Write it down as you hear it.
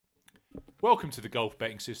Welcome to the Golf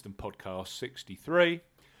Betting System Podcast 63.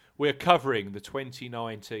 We're covering the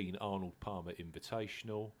 2019 Arnold Palmer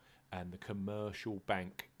Invitational and the Commercial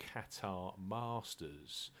Bank Qatar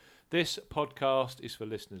Masters. This podcast is for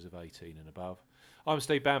listeners of 18 and above. I'm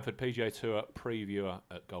Steve Bamford, PGA Tour previewer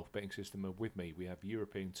at Golf Betting System, and with me we have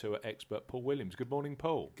European Tour expert Paul Williams. Good morning,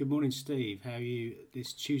 Paul. Good morning, Steve. How are you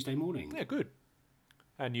this Tuesday morning? Yeah, good.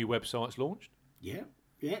 Our new website's launched.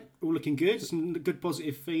 Yeah, all looking good. Some good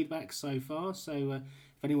positive feedback so far. So if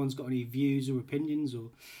anyone's got any views or opinions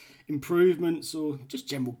or improvements or just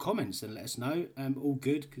general comments, then let us know. All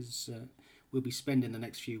good, because we'll be spending the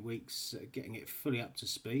next few weeks getting it fully up to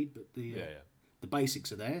speed. But the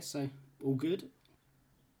basics are there, so all good.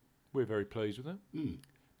 We're very pleased with it.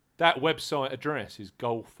 That website address is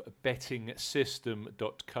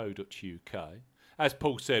golfbettingsystem.co.uk. As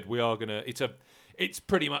Paul said, we are gonna. It's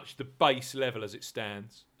pretty much the base level as it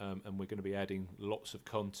stands, and we're going to be adding lots of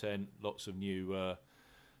content, lots of new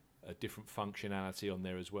different functionality on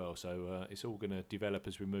there as well. So it's all going to develop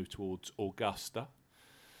as we move towards Augusta.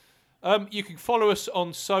 You can follow us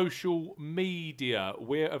on social media.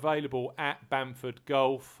 We're available at Bamford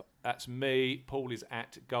Golf. That's me. Paul is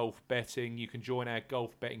at Golf Betting. You can join our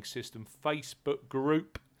Golf Betting System Facebook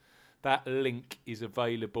group. That link is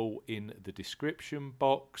available in the description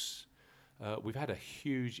box. We've had a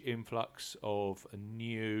huge influx of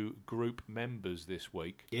new group members this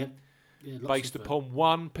week. Yeah, based upon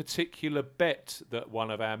one particular bet that one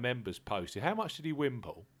of our members posted. How much did he win,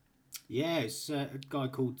 Paul? Yeah, it's a guy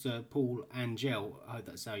called Paul Angel. I hope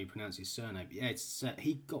that's how you pronounce his surname. But yeah,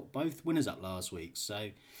 he got both winners up last week. So,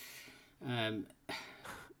 to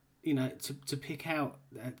pick out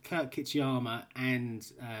Kurt Kitayama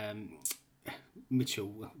and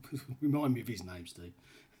Mitchell, remind me of his name, Steve.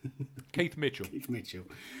 Keith Mitchell.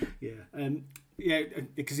 Yeah,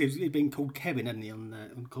 because he'd been called Kevin, hadn't he,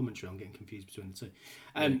 on commentary? I'm getting confused between the two.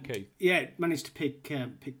 Keith. Yeah, managed to pick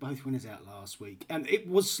both winners out last week. It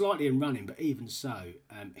was slightly in running, but even so,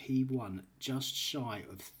 he won just shy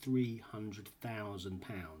of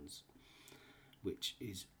 £300,000, which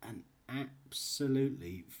is an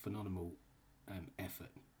absolutely phenomenal effort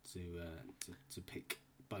to pick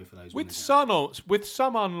both of those with some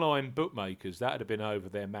online bookmakers, that would have been over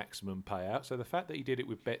their maximum payout. So the fact that he did it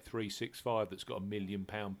with Bet365, that's got £1 million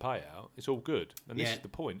payout, it's all good. And this is the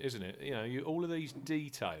point, isn't it? All of these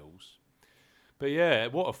details. But yeah,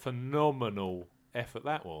 what a phenomenal effort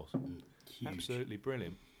that was. Huge. Absolutely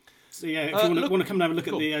brilliant. So yeah, if you want to come and have a look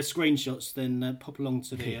at the screenshots, then pop along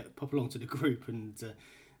to the group and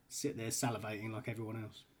sit there salivating like everyone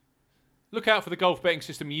else. Look out for the Golf Betting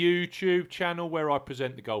System YouTube channel, where I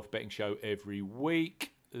present the Golf Betting Show every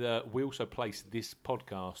week. We also place this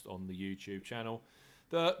podcast on the YouTube channel.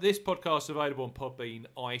 This podcast is available on Podbean,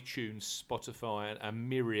 iTunes, Spotify, and a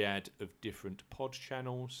myriad of different pod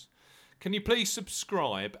channels. Can you please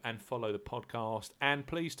subscribe and follow the podcast? And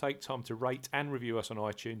please take time to rate and review us on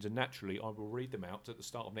iTunes. And naturally, I will read them out at the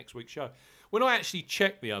start of next week's show. When I actually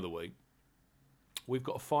checked the other week, we've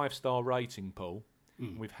got a 5-star rating, Paul.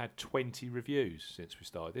 We've had 20 reviews since we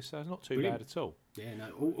started this, so it's not too bad at all. Yeah,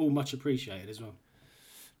 no, all much appreciated as well.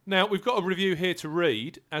 Now, we've got a review here to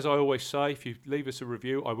read. As I always say, if you leave us a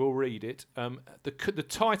review, I will read it. The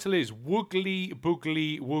title is Woogly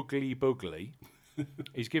Boogly Woogly Boogly.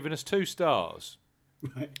 He's given us 2 stars.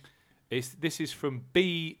 Right. This is from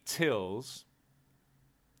B. Tills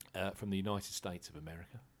from the United States of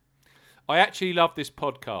America. I actually love this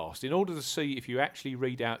podcast. In order to see if you actually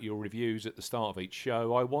read out your reviews at the start of each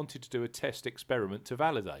show, I wanted to do a test experiment to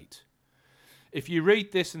validate. If you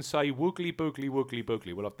read this and say woogly boogly woogly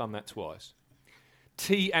boogly, well, I've done that twice.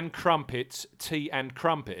 Tea and crumpets,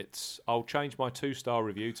 I'll change my 2-star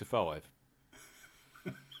review to 5.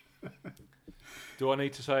 Do I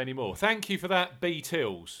need to say any more? Thank you for that, B.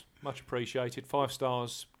 Tills. Much appreciated. 5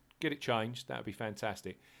 stars. Get it changed. That would be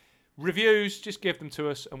fantastic. Reviews, just give them to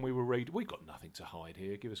us and we will read. We've got nothing to hide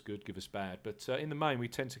here. Give us good, give us bad. But in the main, we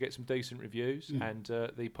tend to get some decent reviews and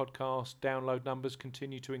the podcast download numbers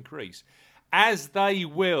continue to increase. As they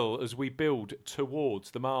will as we build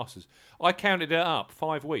towards the Masters. I counted it up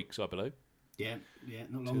 5 weeks, I believe. Yeah,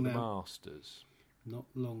 not long now. To the Masters. Not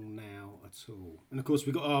long now at all. And of course,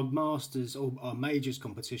 we've got our Masters, or our Majors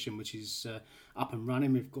competition, which is up and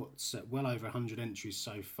running. We've got well over 100 entries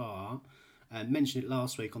so far. Mentioned it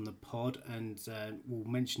last week on the pod, and we'll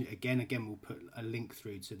mention it again. Again, we'll put a link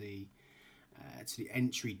through to the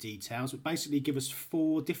entry details. But basically, give us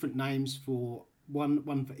 4 different names for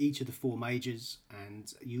one for each of the 4 majors,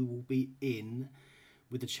 and you will be in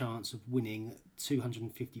with a chance of winning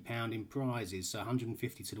 £250 in prizes. So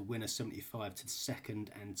 150 to the winner, 75 to the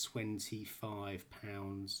second, and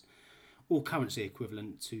 £25 or currency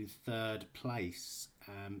equivalent to third place.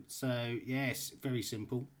 So yes, very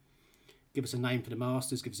simple. Give us a name for the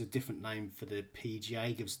Masters, give us a different name for the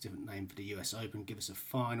PGA, give us a different name for the US Open, give us a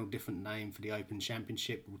final different name for the Open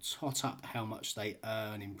Championship. We'll tot up how much they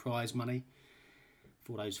earn in prize money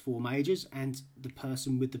for those 4 majors, and the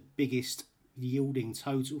person with the biggest yielding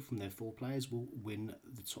total from their 4 players will win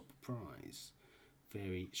the top prize.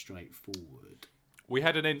 Very straightforward. We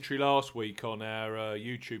had an entry last week on our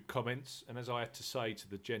YouTube comments, and as I had to say to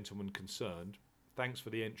the gentleman concerned, thanks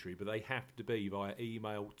for the entry, but they have to be via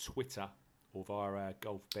email, Twitter, or via our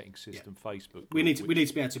Golf Betting System Facebook group. We need to be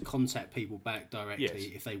able to contact people back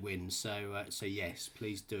directly if they win. So yes,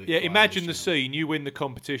 please do it. Yeah, imagine the scene: you win the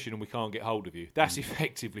competition and we can't get hold of you. That's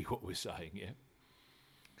effectively what we're saying. Yeah.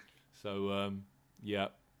 So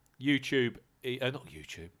YouTube, not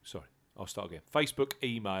YouTube. Sorry, I'll start again. Facebook,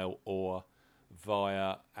 email, or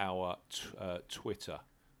via our Twitter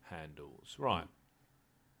handles. Right.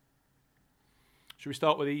 Should we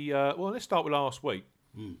start with the... let's start with last week.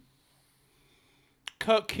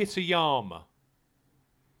 Kurt Kitayama.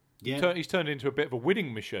 Yeah. He's turned into a bit of a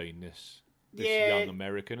winning machine, this young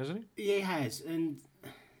American, hasn't he? Yeah, he has. And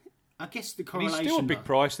I guess the correlation... And he's still a big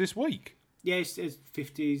price this week. Yeah, it's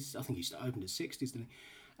 50s. I think he opened at 60s, didn't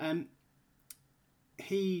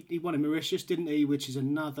he? He won at Mauritius, didn't he? Which is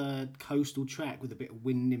another coastal track with a bit of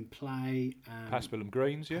wind in play. Paspalum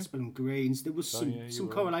Greens, yeah. Paspalum Greens. There was some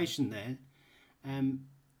correlation there. And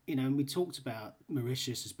we talked about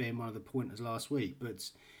Mauritius as being one of the pointers last week, but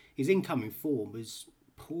his incoming form was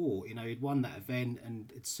poor. He'd won that event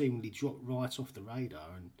and it seemingly dropped right off the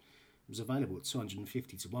radar and was available at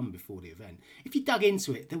 250 to 1 before the event. If you dug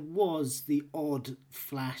into it, there was the odd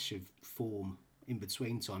flash of form in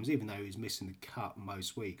between times, even though he was missing the cut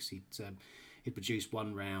most weeks. He'd produced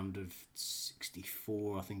one round of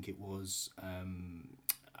 64, I think it was.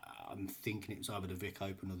 I'm thinking it was either the Vic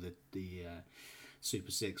Open or the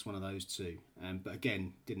Super 6, one of those two. But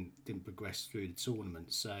again, didn't progress through the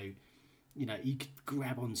tournament. So, you could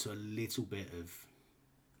grab onto a little bit of,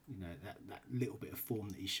 that little bit of form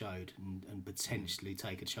that he showed and potentially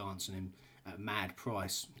take a chance on him at a mad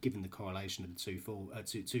price, given the correlation of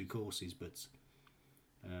the two courses. But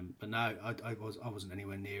no, I wasn't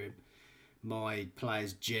anywhere near him. My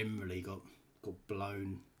players generally got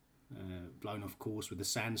blown off course with the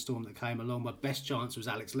sandstorm that came along. My best chance was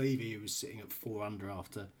Alex Levy, who was sitting at 4 under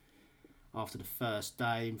after the first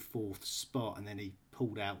day in 4th spot, and then he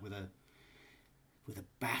pulled out with a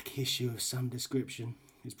back issue of some description.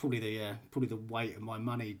 It's probably the weight of my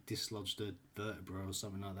money dislodged a vertebra or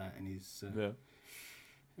something like that in his.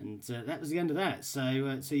 And that was the end of that. So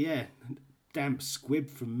yeah, damp squib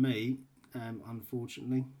from me,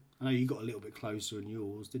 unfortunately. I know you got a little bit closer in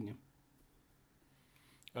yours, didn't you?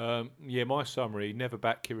 My summary: never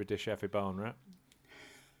back Kiradech Afibanrat.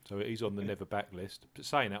 So he's on the never back list. But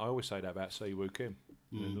saying that, I always say that about Siwoo Kim.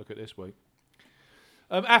 Look at this week.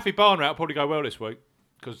 Afibanrat will probably go well this week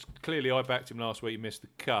because clearly I backed him last week. He missed the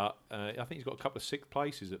cut. I think he's got a couple of 6th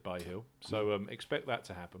places at Bay Hill. So expect that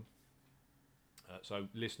to happen. So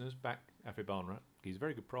listeners, back Afibanrat. He's a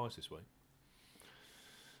very good price this week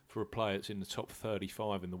for a player that's in the top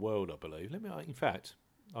 35 in the world, I believe. In fact,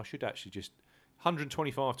 I should actually just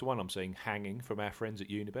 125 to 1. I'm seeing hanging from our friends at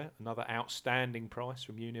Unibet. Another outstanding price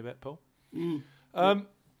from Unibet, Paul.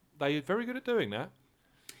 They're very good at doing that.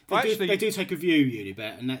 They do take a view,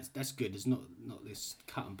 Unibet, and that's good. There's not this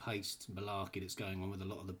cut and paste malarkey that's going on with a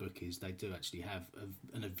lot of the bookies. They do actually have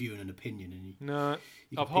a view and an opinion. And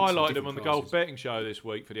I've highlighted them on the Golf Betting Show this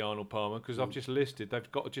week for the Arnold Palmer because I've just listed.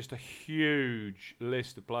 They've got just a huge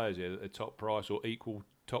list of players here at the top price or equal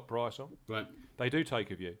top price on. Right. They do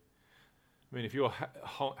take a view. I mean, if you're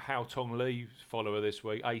Hao Tong Lee follower this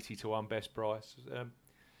week, 80 to 1 best price.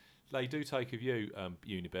 They do take a view,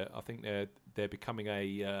 Unibet. I think they're becoming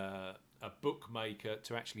a bookmaker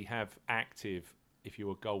to actually have active if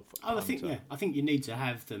you're a golf punter. I think you need to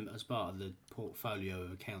have them as part of the portfolio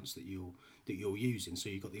of accounts that you're using, so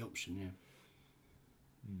you've got the option. Yeah.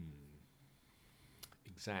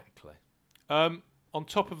 Exactly. On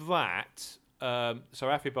top of that, so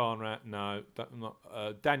Afibanrat, no,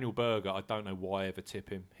 Daniel Berger. I don't know why I ever tip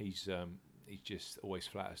him. He's just always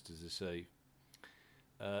flattest as a sea.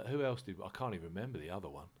 Who else did? I can't even remember the other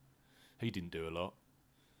one. He didn't do a lot.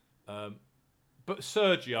 But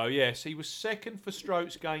Sergio, yes, he was 2nd for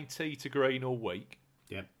strokes gained tee to green all week.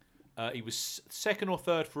 Yeah. He was 2nd or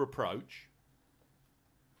 3rd for approach.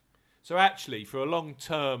 So actually, for a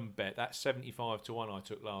long-term bet, that 75 to 1 I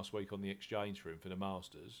took last week on the exchange for him for the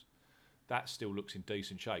Masters, that still looks in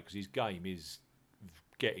decent shape because his game is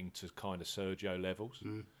getting to kind of Sergio levels.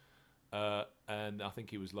 and I think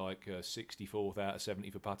he was like 64th out of 70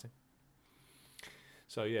 for putting.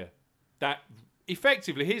 So yeah, that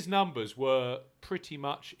effectively his numbers were pretty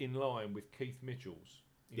much in line with Keith Mitchell's.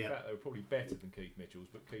 In fact, they were probably better than Keith Mitchell's,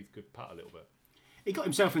 but Keith could putt a little bit. He got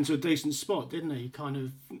himself into a decent spot, didn't he? Kind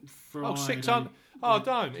of Friday. Oh, 6 under. Oh,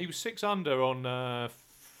 don't. He was 6 under on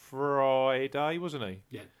Friday, wasn't he?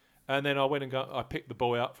 Yeah. And then I picked the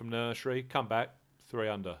boy up from nursery, come back, 3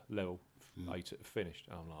 under, level, 8 finished.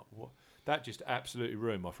 And I'm like, what? That just absolutely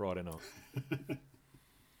ruined my Friday night.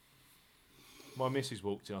 My missus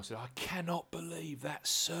walked in. I said, I cannot believe that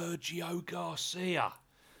Sergio Garcia.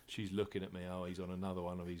 She's looking at me. Oh, he's on another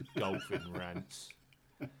one of his golfing rants.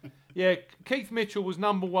 Yeah, Keith Mitchell was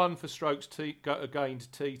number 1 for strokes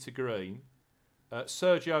gained tee to green.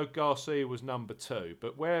 Sergio Garcia was number 2.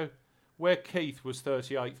 But where Keith was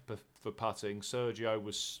 38th for putting, Sergio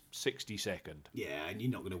was 62nd. Yeah, and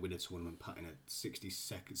you're not going to win a tournament putting at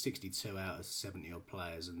 62 out of 70 odd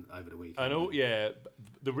players and over the weekend. And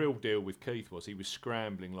the real deal with Keith was he was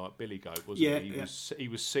scrambling like Billy Goat, wasn't he? He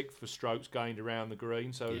was 6th for strokes gained around the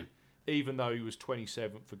green. So even though he was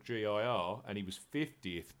 27th for GIR and he was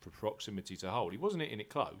 50th for proximity to hole, he wasn't hitting it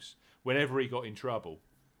close. Whenever he got in trouble,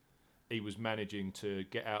 he was managing to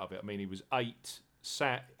get out of it. I mean, he was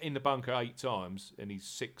sat in the bunker 8 times, and he's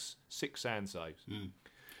six sand saves. And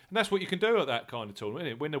that's what you can do at that kind of tournament,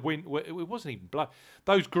 isn't it? When the wind, it wasn't even blow.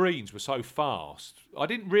 Those greens were so fast. I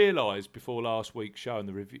didn't realise before last week's show and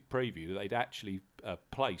the preview that they'd actually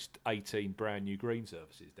placed 18 brand new green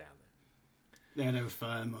surfaces down there. Yeah, they were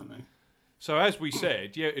firm, aren't they? So as we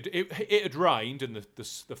said, it had rained and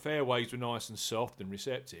the fairways were nice and soft and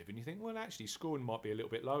receptive, and you think, well, actually scoring might be a little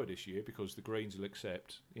bit lower this year because the greens will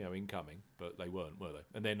accept, incoming, but they weren't, were they?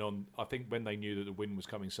 And then I think when they knew that the wind was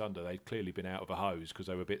coming Sunday, they'd clearly been out of a hose because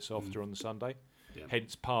they were a bit softer on the Sunday. Yeah.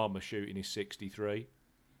 Hence Palmer shooting his 63.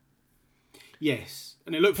 Yes,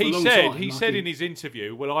 and it looked for a long time. He said in his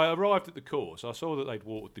interview, well, I arrived at the course, I saw that they'd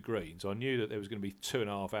watered the greens, I knew that there was going to be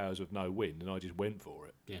 2.5 hours of no wind, and I just went for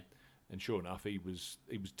it. Yeah. And sure enough, he was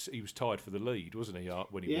tied for the lead, wasn't he?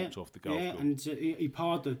 When he walked off the golf course. And he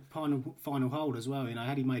parred the final hole as well.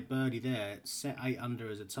 Had he made birdie there, set 8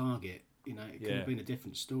 under as a target, it could have been a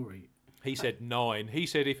different story. He said 9. He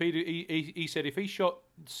said if if he shot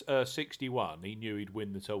 61, he knew he'd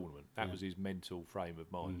win the tournament. That was his mental frame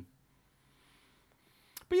of mind.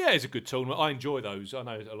 But yeah, it's a good tournament. I enjoy those. I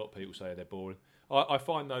know a lot of people say they're boring. I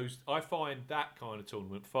find that kind of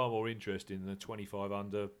tournament far more interesting than the 25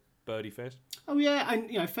 under. Birdie Fest. Oh yeah,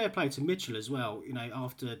 and fair play to Mitchell as well.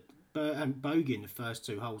 After bogeying the first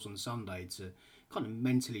 2 holes on Sunday to kind of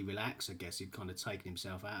mentally relax, I guess he'd kind of taken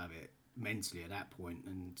himself out of it mentally at that point,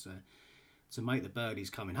 and to make the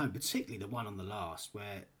birdies coming home, particularly the one on the last,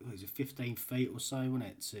 where it was 15 feet or so, wasn't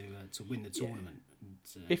it, to win the tournament. And,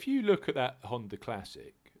 if you look at that Honda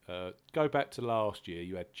Classic, go back to last year,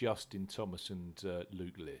 you had Justin Thomas and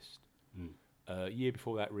Luke List. Year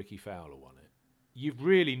before that, Ricky Fowler won it. You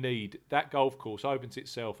really need that golf course opens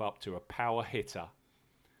itself up to a power hitter,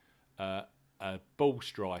 a ball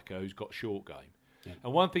striker who's got short game. Yeah.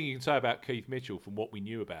 And one thing you can say about Keith Mitchell from what we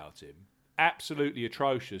knew about him, absolutely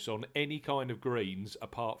atrocious on any kind of greens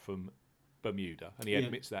apart from Bermuda, and he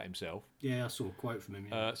admits that himself. Yeah, I saw a quote from him.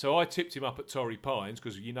 Yeah. So I tipped him up at Torrey Pines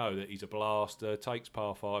because you know that he's a blaster, takes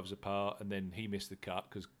par 5s apart, and then he missed the cut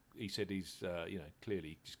because he said he's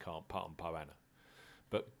clearly just can't putt on Poa annua.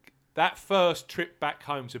 But that first trip back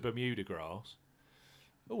home to Bermuda grass,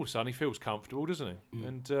 all of a sudden he feels comfortable, doesn't he?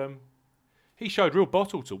 And he showed real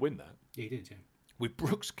bottle to win that. Yeah, he did, yeah. With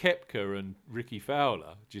Brooks Koepka and Ricky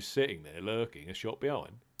Fowler just sitting there lurking a shot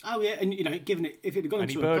behind. Oh yeah, and given it, if it had gone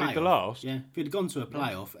to a playoff, and he birdied the last. Yeah, if it had gone to a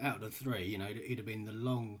playoff out of the 3, he'd have been the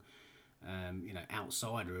long,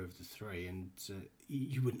 outsider of the 3, and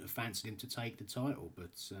you wouldn't have fancied him to take the title.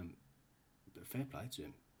 But fair play to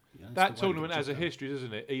him. That tournament has a history,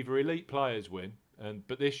 doesn't it? Either elite players win,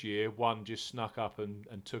 but this year one just snuck up and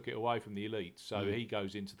took it away from the elites. So he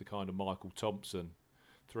goes into the kind of Michael Thompson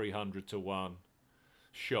 300 to 1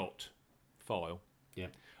 shot file. Yeah.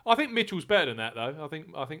 I think Mitchell's better than that, though.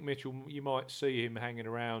 I think Mitchell, you might see him hanging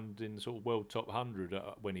around in the sort of world top 100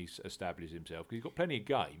 when he's established himself, because he's got plenty of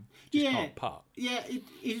game, just can't putt. Yeah,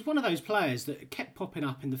 he's one of those players that kept popping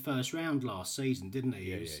up in the first round last season, didn't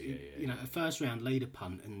he? A first round leader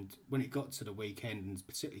punt, and when it got to the weekend, and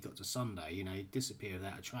particularly got to Sunday, he disappeared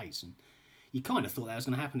without a trace, and you kind of thought that was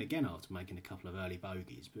going to happen again after making a couple of early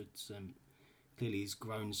bogeys, but clearly he's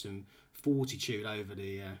grown some fortitude over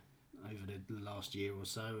the last year or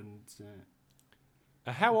so, and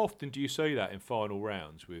how often do you see that in final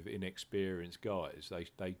rounds with inexperienced guys?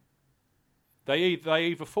 They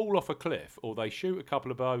either fall off a cliff or they shoot a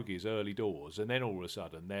couple of bogeys early doors, and then all of a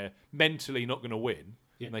sudden they're mentally not going to win,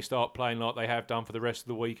 and they start playing like they have done for the rest of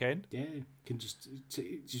the weekend. Yeah, can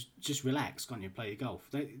just relax, can't you? Play your golf.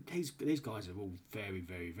 These guys are all very,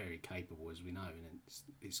 very, very capable, as we know, and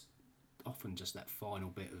it's often just that final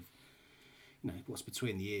bit of what's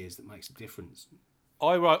between the ears that makes a difference.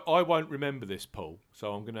 I won't remember this, Paul,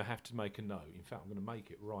 so I'm going to have to make a note. In fact, I'm going to make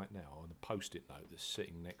it right now on a post-it note that's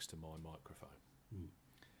sitting next to my microphone.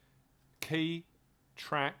 Key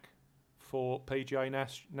track for PGA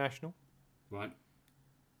National? Right.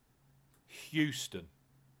 Houston.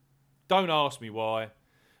 Don't ask me why,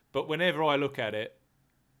 but whenever I look at it,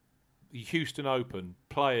 the Houston Open,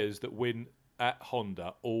 players that win at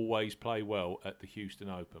Honda always play well at the Houston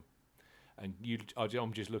Open. And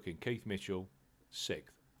I'm just looking. Keith Mitchell, 6th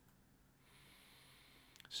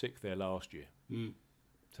there last year.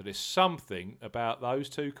 So there's something about those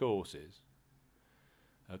two courses,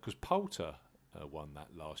 because Poulter won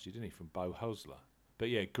that last year, didn't he, from Bo Hosler? But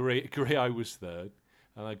yeah, Griot was 3rd.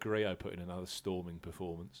 I know Griot put in another storming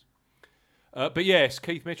performance. But yes,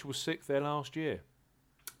 Keith Mitchell was 6th there last year.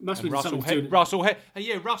 Must be Russell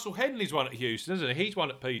Henley's won at Houston, isn't he? He's won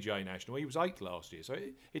at PGA National. He was 8th last year, so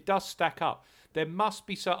it does stack up. There must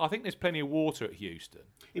be some. I think there's plenty of water at Houston.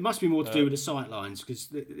 It must be more to do with the sight lines, because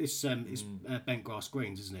this is bent grass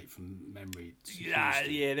greens, isn't it, from memory?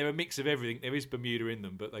 Yeah, they're a mix of everything. There is Bermuda in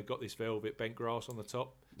them, but they've got this velvet bent grass on the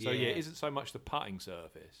top. So it isn't so much the putting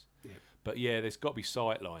surface, but there's got to be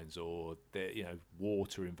sight lines or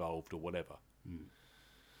water involved or whatever.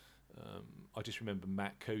 I just remember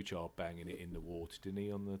Matt Kuchar banging it in the water, didn't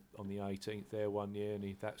he, on the 18th there one year,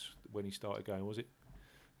 and that's when he started going. Was it?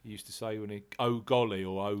 He used to say when oh golly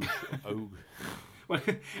or oh. Well,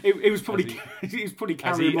 it was probably he was probably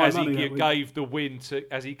carrying my money. As he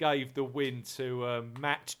gave the win to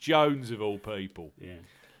Matt Jones of all people. Yeah,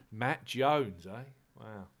 Matt Jones, eh?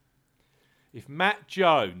 Wow. If Matt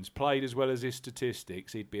Jones played as well as his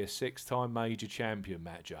statistics, he'd be a 6-time major champion,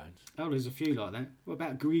 Matt Jones. Oh, there's a few like that. What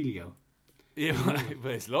about Grillo? Yeah,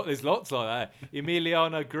 there's lots like that.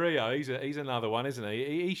 Emiliano Grillo, he's another one, isn't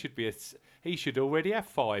he? He should already have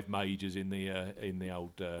 5 majors in the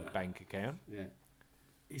old bank account. Yeah,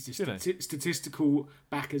 he's a statistical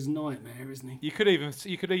backer's nightmare, isn't he? You could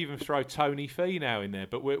even throw Tony Finau in there,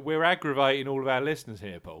 but we're aggravating all of our listeners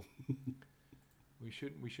here, Paul. We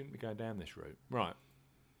shouldn't be going down this route. Right.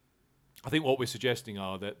 I think what we're suggesting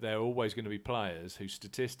are that there are always going to be players whose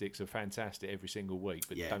statistics are fantastic every single week,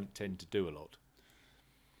 but don't tend to do a lot.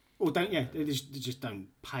 Or they just don't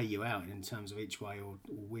pay you out in terms of each way or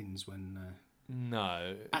wins when...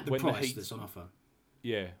 no. At the price that's on offer.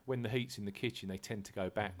 Yeah, when the heat's in the kitchen, they tend to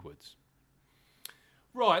go backwards.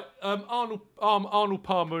 Right, Arnold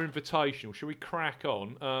Palmer Invitational. Shall we crack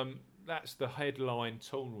on? That's the headline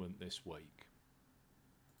tournament this week.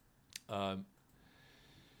 An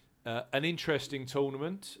interesting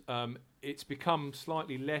tournament. It's become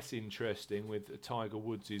slightly less interesting with Tiger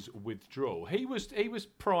Woods' withdrawal. He was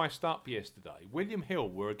priced up yesterday. William Hill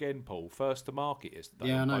were again, Paul, first to market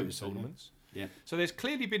yesterday in both tournaments. Yeah. So there's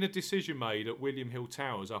clearly been a decision made at William Hill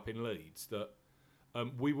Towers up in Leeds that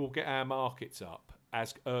we will get our markets up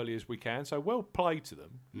as early as we can. So well played to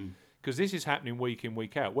them, because this is happening week in,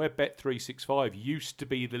 week out. Where Bet365 used to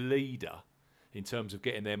be the leader in terms of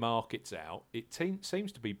getting their markets out, it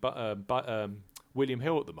seems to be William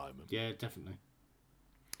Hill at the moment. Yeah, definitely.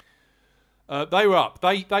 They were up.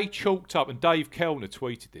 They chalked up, and Dave Kellner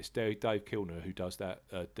tweeted this. Dave Kellner, who does that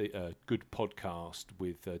good podcast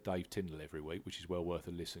with Dave Tyndall every week, which is well worth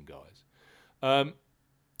a listen, guys.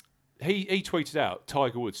 He tweeted out,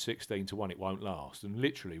 Tiger Woods 16-1, it won't last. And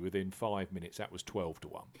literally within 5 minutes, that was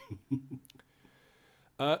 12-1.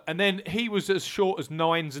 And then he was as short as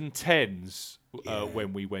 9s and 10s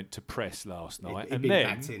when we went to press last night. He'd been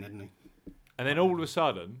backed in, hadn't he? And then all of a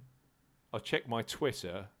sudden, I checked my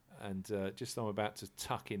Twitter, and just I'm about to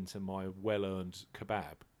tuck into my well-earned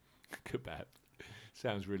kebab. Kebab.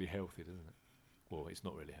 Sounds really healthy, doesn't it? Well, it's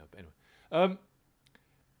not really healthy. Anyway.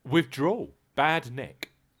 Withdrawal. Bad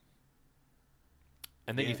neck.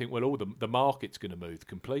 And then you think, well, the market's going to move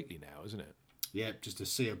completely now, isn't it? Yeah, just a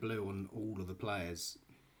sea of blue on all of the players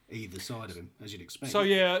either side of him, as you'd expect. So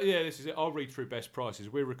this is it. I'll read through best prices.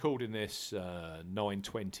 We're recording this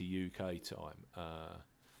 9:20 UK time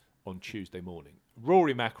on Tuesday morning.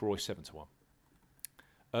 Rory McIlroy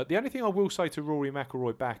 7-1. The only thing I will say to Rory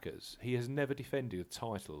McIlroy backers, he has never defended a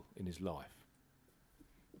title in his life.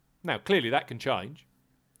 Now, clearly that can change.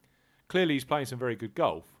 Clearly he's playing some very good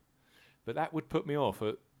golf, but that would put me off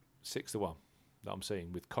at 6-1 that I'm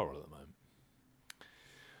seeing with Coral at the moment.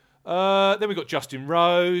 Then we've got Justin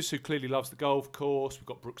Rose, who clearly loves the golf course. We've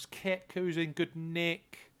got Brooks Koepka, who's in good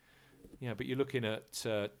nick. Yeah, but you're looking at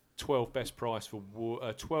 12 best price for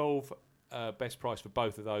best price for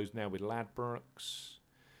both of those now with Ladbrokes.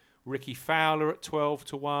 Ricky Fowler at 12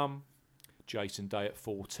 to 1. Jason Day at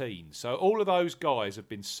 14. So all of those guys have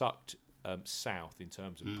been sucked south in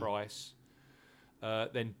terms of price.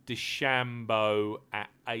 Then DeChambeau at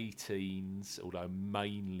 18s, although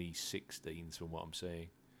mainly 16s from what I'm seeing.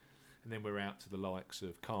 And then we're out to the likes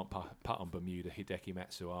of Can't Putt on Bermuda, Hideki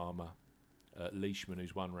Matsuyama, Leishman,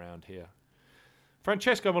 who's one round here.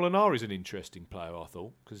 Francesco Molinari is an interesting player, I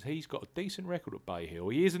thought, because he's got a decent record at Bay Hill.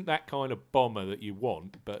 He isn't that kind of bomber that you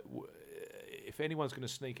want, but if anyone's going to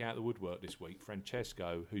sneak out the woodwork this week,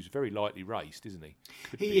 Francesco, who's very lightly raced, isn't he?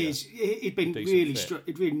 He is. He'd been really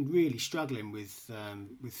struggling with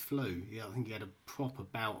flu. Yeah, I think he had a proper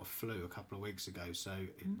bout of flu a couple of weeks ago, so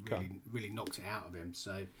it really knocked it out of him.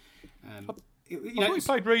 So, I thought he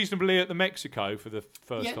played reasonably at the Mexico for the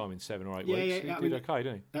first time in 7 or 8 weeks. Yeah, he did okay,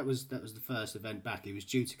 didn't he? That was the first event back. He was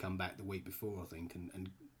due to come back the week before, I think,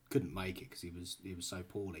 and couldn't make it because he was so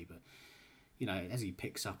poorly. But as he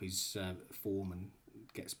picks up his form and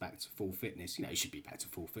gets back to full fitness, he should be back to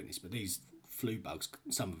full fitness. But these flu bugs,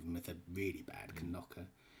 some of them, if they're really bad, can knock it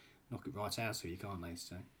right out of you, can't they?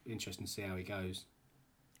 So interesting to see how he goes.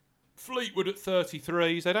 Fleetwood at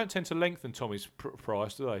 33s. They don't tend to lengthen Tommy's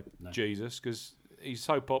price, do they? No. Jesus, because he's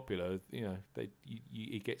so popular.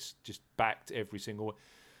 He gets just backed every single.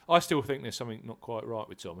 I still think there's something not quite right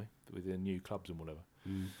with Tommy with the new clubs and whatever.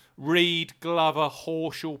 Reed, Glover,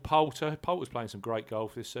 Horschel, Poulter. Poulter's playing some great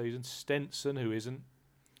golf this season. Stenson, who isn't.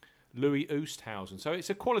 Louis Oosthuizen. So it's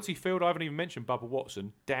a quality field. I haven't even mentioned Bubba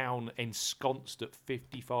Watson, down ensconced at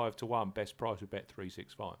 55 to 1. Best price with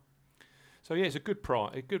Bet365. So yeah, it's a good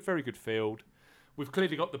price, very good field. We've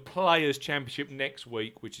clearly got the Players' Championship next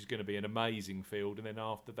week, which is going to be an amazing field. And then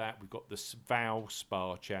after that, we've got the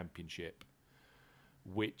Valspar Championship,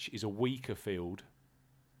 which is a weaker field.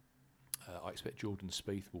 I expect Jordan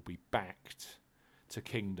Spieth will be backed to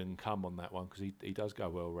Kingdom Come on that one because he does go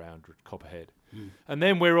well round Copperhead. And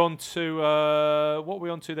then we're on to what are we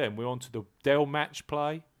on to then? We're on to the Dell Match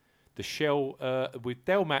Play, the Shell with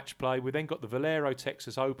Dell Match Play. We then got the Valero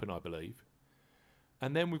Texas Open, I believe,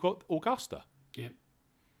 and then we've got Augusta. Yep.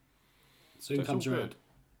 Soon comes around.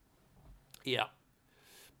 Yeah.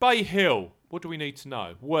 Bay Hill. What do we need to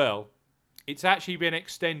know? Well, it's actually been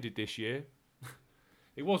extended this year.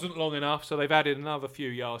 It wasn't long enough, so they've added another few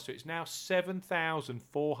yards. So it's now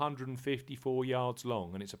 7,454 yards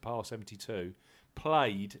long, and it's a par 72,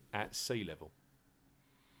 played at sea level.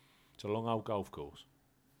 It's a long old golf course.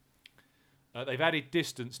 They've added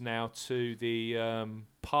distance now to the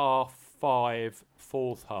par 5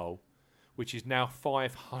 fourth hole, which is now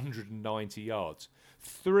 590 yards.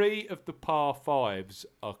 3 of the par 5s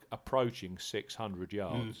are approaching 600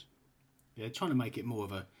 yards. Yeah, they're trying to make it more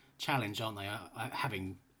of a challenge, aren't they?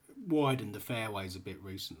 Having widened the fairways a bit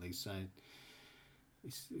recently, so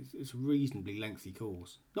it's a reasonably lengthy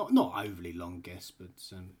course. Not overly long, guess, but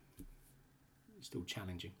still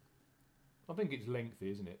challenging. I think it's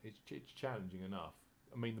lengthy, isn't it? It's challenging enough.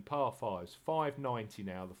 I mean, the par 5's 590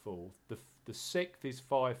 now, the fourth. The 6th is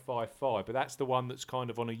 555, but that's the one that's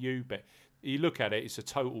kind of on a U bet. You look at it, it's a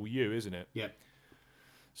total U, isn't it? Yeah.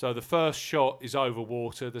 So the first shot is over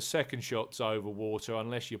water, the second shot's over water,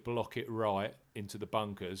 unless you block it right into the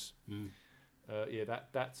bunkers.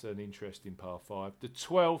 That's an interesting par 5. The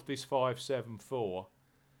 12th is 574,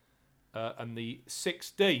 and the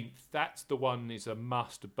 16th, that's the one is a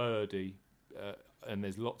must birdie, and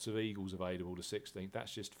there's lots of eagles available. The 16th,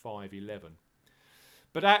 that's just 511.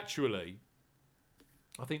 But actually,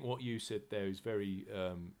 I think what you said there is very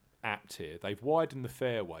apt here. They've widened the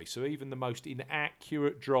fairway, so even the most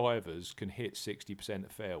inaccurate drivers can hit 60%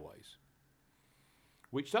 of fairways,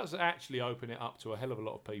 which does actually open it up to a hell of a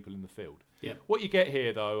lot of people in the field. Yeah. What you get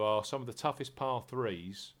here, though, are some of the toughest par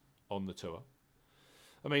 3s on the tour.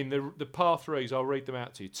 I mean, the par 3s, I'll read them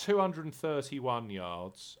out to you. 231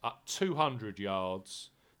 yards, 200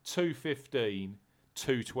 yards, 215,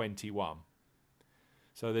 221.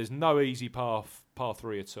 So there's no easy par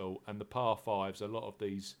 3 at all, and the par 5s, a lot of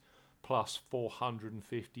these plus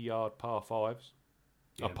 450 yard par 5s,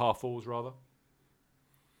 par 4s rather.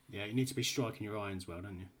 Yeah, you need to be striking your irons well,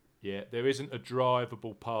 don't you? Yeah, there isn't a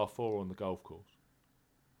drivable par 4 on the golf course.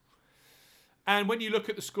 And when you look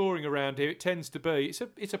at the scoring around here, it tends to be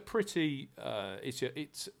it's a pretty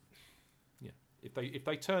if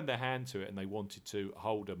they turned their hand to it and they wanted to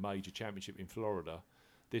hold a major championship in Florida,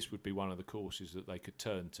 this would be one of the courses that they could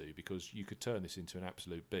turn to, because you could turn this into an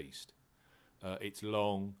absolute beast. It's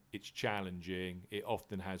long, it's challenging, it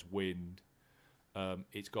often has wind.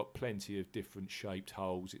 It's got plenty of different shaped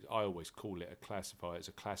holes. I always call it it's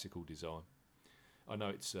a classical design. I know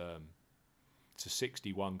it's a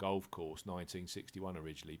 61 golf course, 1961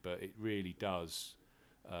 originally, but it really does.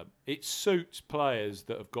 It suits players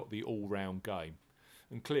that have got the all-round game.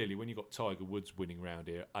 And clearly, when you've got Tiger Woods winning round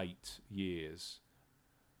here 8 years,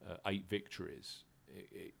 8 victories,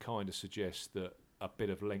 it kind of suggests that a bit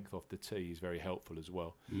of length off the tee is very helpful as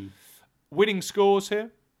well. Winning scores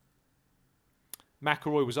here.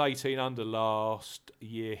 McIlroy was 18 under last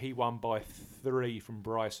year. He won by 3 from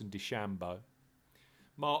Bryson DeChambeau.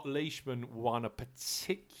 Mark Leishman won a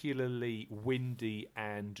particularly windy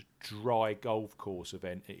and dry golf course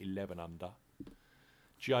event at 11 under.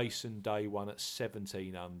 Jason Day won at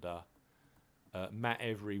 17 under. Matt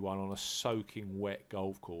Every won on a soaking wet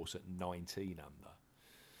golf course at 19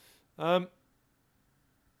 under.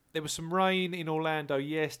 There was some rain in Orlando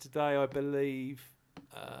yesterday, I believe.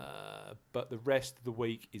 But the rest of the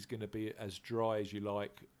week is going to be as dry as you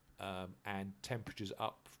like, and temperatures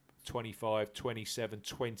up 25, 27,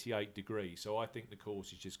 28 degrees. So I think the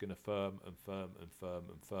course is just going to firm and firm and firm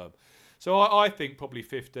and firm. So I think probably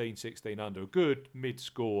 15, 16 under, a good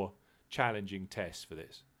mid-score challenging test for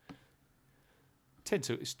this.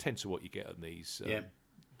 It's tend to what you get on these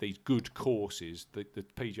good courses. The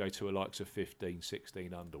PGA Tour likes a 15,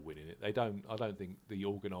 16 under winning it. I don't think the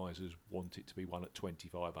organisers want it to be one at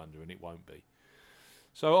 25 under, and it won't be.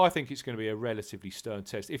 So I think it's going to be a relatively stern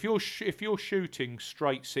test. If you're shooting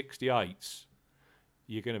straight 68s,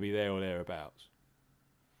 you're going to be there or thereabouts.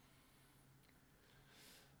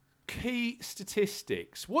 Key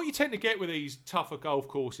statistics. What you tend to get with these tougher golf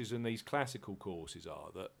courses and these classical courses are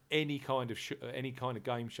that any kind of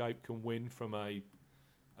game shape can win, from a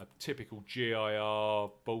typical GIR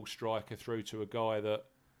ball striker through to a guy that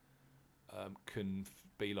can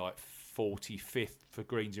be like 45th for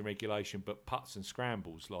greens in regulation, but putts and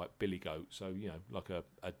scrambles like Billy Goat. So, like a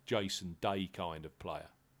Jason Day kind of player.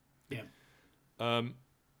 Yeah.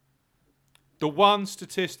 The one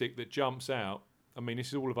statistic that jumps out, this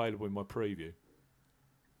is all available in my preview.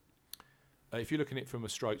 If you're looking at it from a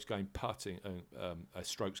strokes gained putting, a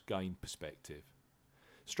strokes gained perspective,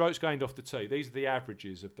 strokes gained off the tee. These are the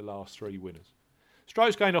averages of the last 3 winners.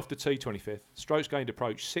 Strokes gained off the tee, 25th. Strokes gained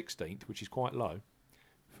approach, 16th, which is quite low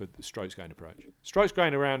for the strokes gained approach. Strokes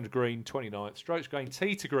gained around the green, 29th. Strokes gained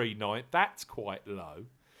tee to green, 9th. That's quite low.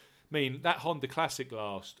 That Honda Classic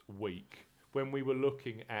last week, when we were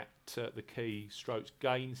looking at the key strokes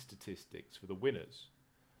gained statistics for the winners,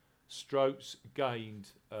 strokes gained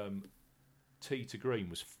tee to green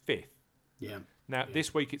was 5th. Yeah. Now,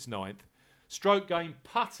 this week it's 9th. Stroke gain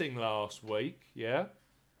putting last week,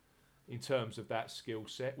 in terms of that skill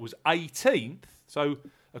set, was 18th. So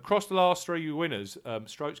across the last 3 winners,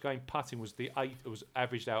 strokes gain putting was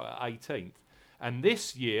averaged out at 18th. And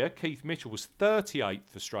this year, Keith Mitchell was 38th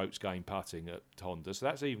for strokes gain putting at Honda, so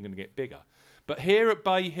that's even going to get bigger. But here at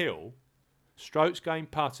Bay Hill, strokes gain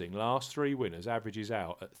putting, last 3 winners, averages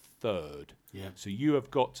out at 3rd. Yeah. So you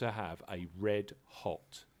have got to have a red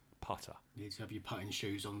hot putter. You need to have your putting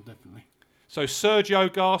shoes on, definitely. So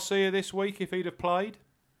Sergio Garcia this week, if he'd have played?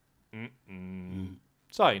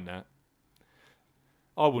 Saying that,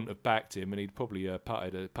 I wouldn't have backed him, and he'd probably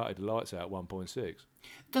putted the lights out at 1.6. It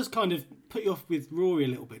does kind of put you off with Rory a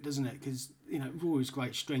little bit, doesn't it? Because Rory's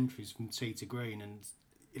great strength is from tee to green, and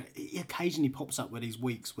he occasionally pops up with these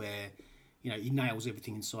weeks where he nails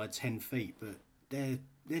everything inside 10 feet, but they're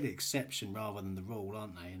the exception rather than the rule,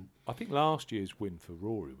 aren't they? And I think last year's win for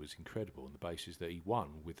Rory was incredible on the basis that he won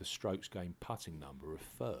with the strokes gained putting number of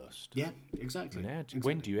 1st. Yeah, exactly.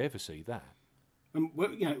 When do you ever see that? And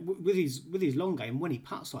with his long game, when he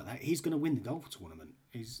puts like that, he's going to win the golf tournament.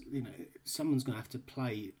 Someone's going to have to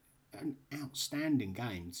play an outstanding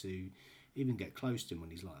game to even get close to him when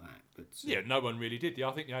he's like that. But no one really did.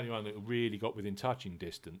 I think the only one that really got within touching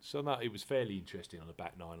distance, so that it was fairly interesting on the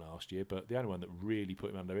back 9 last year. But the only one that really put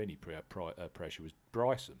him under any pressure was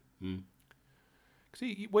Bryson.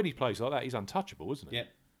 Because when he plays like that, he's untouchable, isn't he?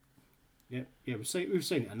 Yeah. We've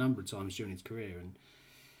seen it a number of times during his career, and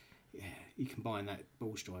you combine that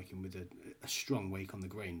ball striking with a strong week on the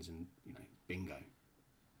greens, and bingo.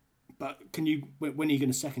 But when are you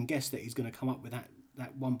going to second guess that he's going to come up with that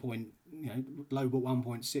 1 point, low ball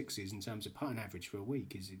 1.6s in terms of putting average for a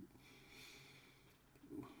week? Is it?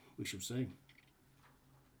 We shall see.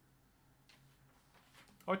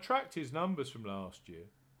 I tracked his numbers from last year.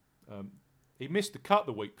 He missed the cut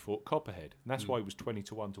the week before at Copperhead, and that's why he was 20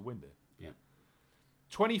 to 1 to win there.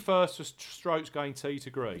 21st for strokes going tee to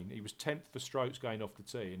green. He was 10th for strokes going off the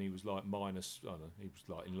tee, and he was like minus, I don't know, he was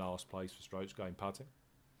like in last place for strokes going putting.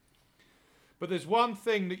 But there's one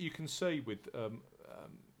thing that you can see with...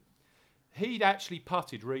 he'd actually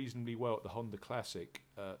putted reasonably well at the Honda Classic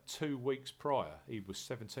 2 weeks prior. He was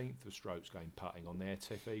 17th for strokes going putting on their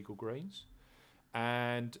Tiff Eagle greens.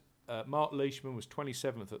 And Mark Leishman was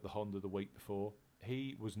 27th at the Honda the week before.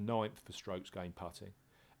 He was 9th for strokes going putting.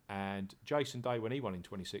 And Jason Day, when he won in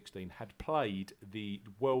 2016, had played the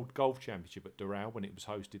World Golf Championship at Doral when it was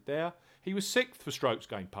hosted there. He was 6th for strokes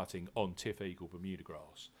going putting on Tiff Eagle Bermuda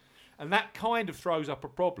grass. And that kind of throws up a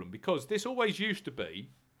problem because this always used to be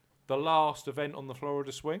the last event on the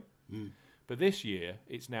Florida Swing. But this year,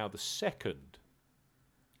 it's now the second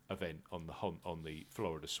event on the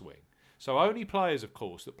Florida Swing. So only players, of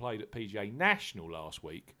course, that played at PGA National last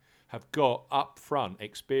week have got up-front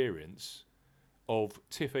experience of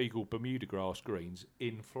Tiff Eagle Bermuda grass greens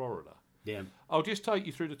in Florida. Yeah. I'll just take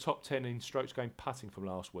you through the top 10 in strokes going putting from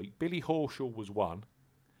last week. Billy Horschel was 1.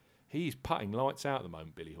 He's putting lights out at the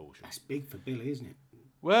moment, Billy Horschel. That's big for Billy, isn't it?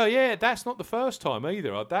 Well, yeah, that's not the first time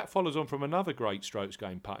either. That follows on from another great strokes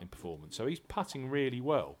going putting performance. So he's putting really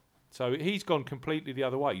well. So he's gone completely the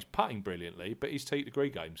other way. He's putting brilliantly, but his tee to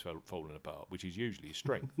green game's fallen apart, which is usually his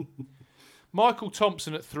strength. Michael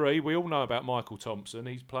Thompson at 3. We all know about Michael Thompson.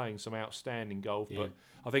 He's playing some outstanding golf, but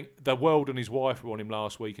I think the world and his wife were on him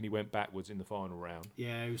last week, and he went backwards in the final round.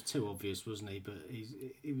 Yeah, it was too obvious, wasn't he? But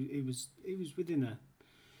he was within a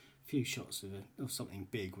few shots of something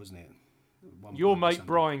big, wasn't it? Your mate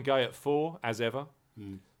Brian Gay at 4, as ever.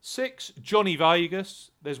 6, Johnny Vegas.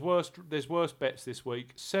 There's worse bets this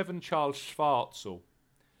week. 7, Charles Schwartzel.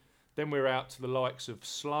 Then we're out to the likes of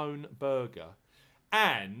Sloane Berger.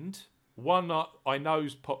 And one that I know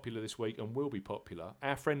is popular this week and will be popular,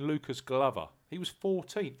 our friend Lucas Glover. He was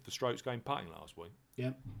 14th for strokes going putting last week.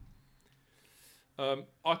 Yeah.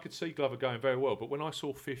 I could see Glover going very well, but when I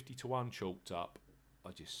saw 50 to 1 chalked up,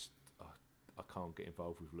 I can't get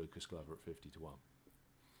involved with Lucas Glover at 50 to 1.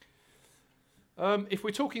 If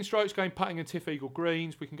we're talking strokes going putting and Tiff Eagle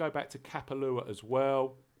greens, we can go back to Kapalua as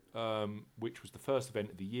well, which was the first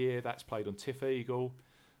event of the year. That's played on Tiff Eagle.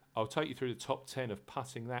 I'll take you through the top 10 of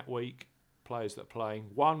putting that week, players that are playing.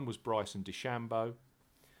 1 was Bryson DeChambeau.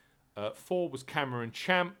 4 was Cameron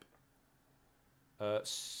Champ.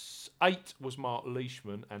 8 was Mark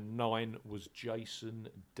Leishman. And 9 was Jason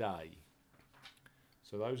Day.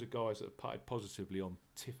 So those are guys that have putted positively on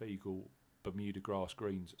Tiff Eagle Bermuda grass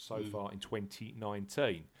greens so far in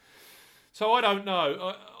 2019. So I don't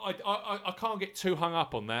know. I can't get too hung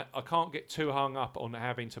up on that. I can't get too hung up on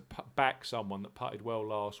having to back someone that putted well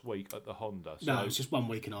last week at the Honda. So no, it's just 1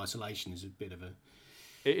 week in isolation is a bit of a...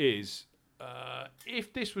 It is.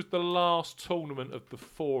 If this was the last tournament of the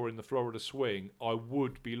 4 in the Florida Swing, I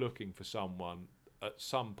would be looking for someone at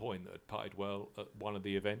some point that had putted well at one of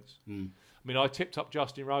the events. I mean, I tipped up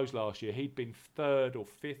Justin Rose last year. He'd been 3rd or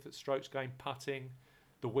 5th at strokes game putting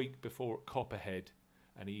the week before at Copperhead,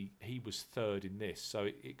 and he was 3rd in this, so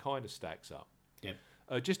it kind of stacks up. Yeah.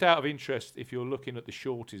 Just out of interest, if you're looking at the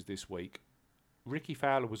shorties this week, Ricky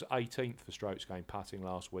Fowler was 18th for strokes game putting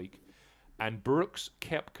last week, and Brooks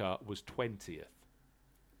Koepka was 20th.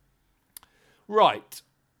 Right.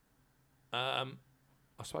 I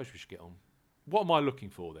suppose we should get on. What am I looking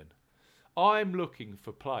for then? I'm looking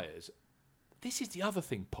for players. This is the other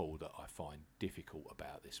thing, Paul, that I find difficult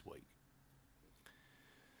about this week.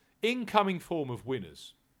 Incoming form of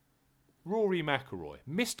winners. Rory McIlroy,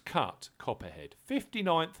 missed cut, Copperhead,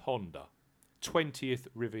 59th Honda, 20th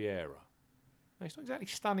Riviera. Now, it's not exactly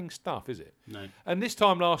stunning stuff, is it? No. And this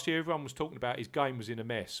time last year, everyone was talking about his game was in a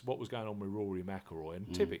mess, what was going on with Rory McIlroy,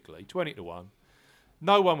 and typically, 20 to 1.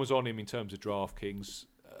 No one was on him in terms of DraftKings.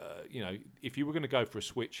 If you were going to go for a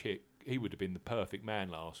switch hit, he would have been the perfect man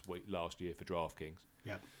last year for DraftKings.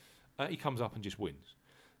 Yeah. He comes up and just wins.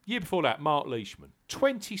 Year before that, Mark Leishman,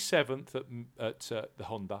 27th at the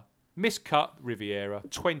Honda, miscut Riviera,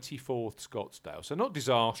 24th Scottsdale. So not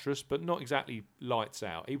disastrous, but not exactly lights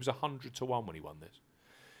out. He was 100 to 1 when he won this.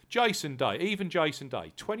 Jason Day,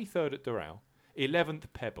 23rd at Doral, 11th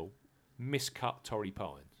Pebble, miscut Torrey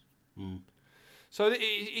Pines. So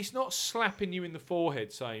it's not slapping you in the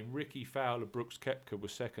forehead saying Ricky Fowler, Brooks Koepka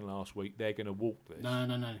was 2nd last week. They're going to walk this. No.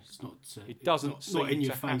 It's not. It doesn't seem in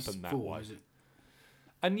your to face happen that forward, way. is it?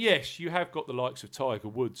 And yes, you have got the likes of Tiger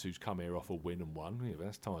Woods who's come here off a win and won. Yeah,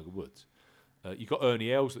 that's Tiger Woods. You've got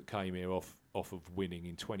Ernie Els that came here off of winning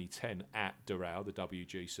in 2010 at Doral, the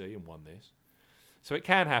WGC, and won this. So it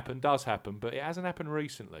can happen, does happen, but it hasn't happened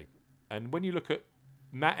recently. And when you look at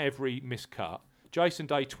Matt Every miscut, Jason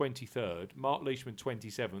Day 23rd, Mark Leishman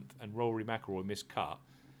 27th, and Rory McIlroy miscut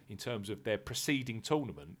in terms of their preceding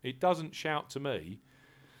tournament, it doesn't shout to me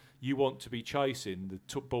you want to be chasing the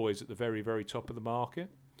top boys at the very, very top of the market.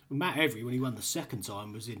 Matt Every, when he won the second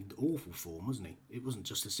time, was in awful form, wasn't he? It wasn't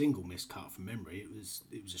just a single miscut from memory; it was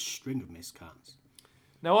a string of miscuts.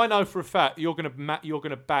 Now I know for a fact you're going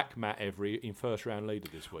to back Matt Every in first round leader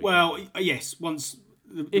this week. Well, yes, once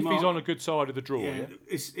if he's on a good side of the draw. Yeah,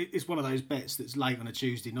 it's one of those bets that's late on a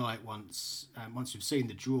Tuesday night. Once we've seen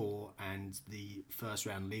the draw and the first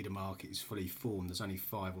round leader market is fully formed, there's only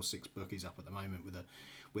 5 or 6 bookies up at the moment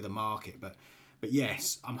with a market, but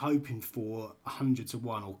yes, I'm hoping for 100 to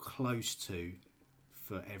 1 or close to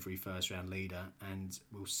for every first round leader, and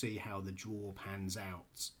we'll see how the draw pans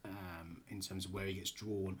out in terms of where he gets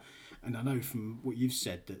drawn. And I know from what you've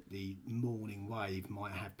said that the morning wave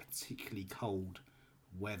might have particularly cold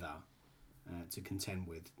weather to contend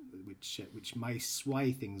with, which may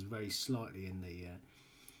sway things very slightly in the.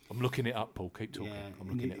 I'm looking it up, Paul. Keep talking. I'm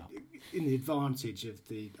looking it up. In the advantage of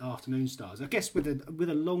the afternoon stars, I guess with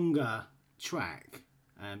a longer track,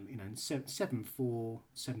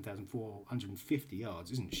 7,450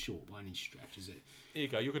 yards isn't short by any stretch, is it? Here you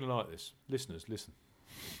go. You're going to like this, listeners. Listen.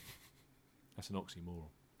 That's an oxymoron.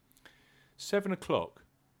 7 o'clock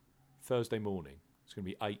Thursday morning. It's going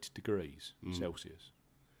to be 8 degrees Celsius.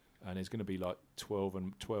 And there's going to be like 12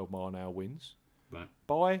 mile an hour winds. Right.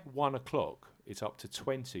 By 1 o'clock, it's up to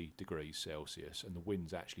 20 degrees Celsius and the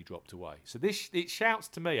wind's actually dropped away. So it shouts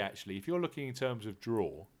to me, actually, if you're looking in terms of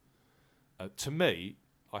draw, to me,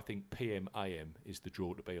 I think PM AM is the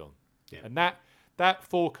draw to be on. Yeah. And that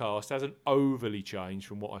forecast hasn't overly changed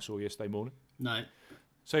from what I saw yesterday morning. No.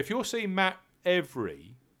 So if you're seeing Matt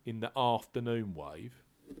Every in the afternoon wave,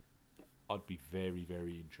 I'd be very,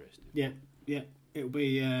 very interested. Yeah. It'll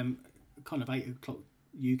be kind of 8 o'clock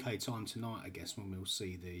UK time tonight, I guess, when we'll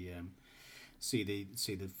see the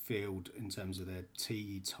field in terms of their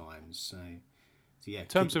tee times. So yeah, in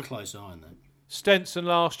terms of close eye on that. Stenson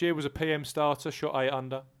last year was a PM starter, shot 8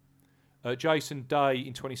 under. Jason Day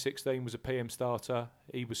in 2016 was a PM starter.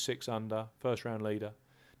 He was 6 under, first round leader.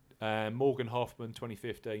 Morgan Hoffman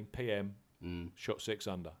 2015 PM. Shot 6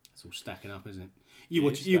 under. It's all stacking up, isn't it? You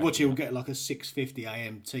watch, he'll get like a 6:50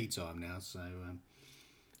 AM tea time now. So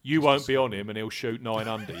you won't be on him, and he'll shoot 9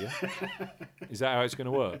 under. Yeah, is that how it's going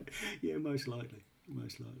to work? Yeah, most likely.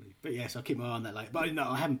 But yes, I'll keep my eye on that later. But no,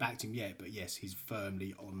 I haven't backed him yet. But yes, he's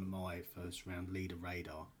firmly on my first round leader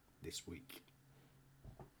radar this week.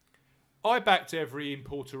 I backed Every in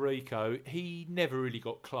Puerto Rico. He never really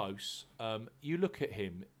got close. You look at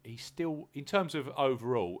him, he's still, in terms of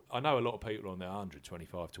overall, I know a lot of people on there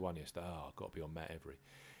 125 to 1 yesterday. I've got to be on Matt Every.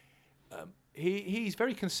 He's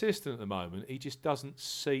very consistent at the moment. He just doesn't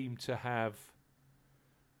seem to have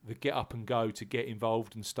the get up and go to get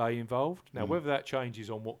involved and stay involved. Now, whether that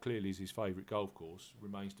changes on what clearly is his favourite golf course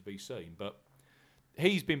remains to be seen. But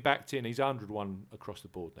he's been backed in. He's 101 across the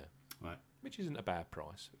board now, right? Which isn't a bad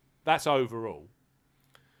price. That's overall.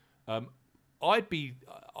 I'd be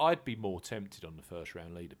more tempted on the first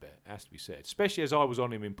round leader bet, has to be said. Especially as I was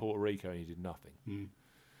on him in Puerto Rico and he did nothing.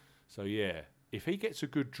 So yeah, if he gets a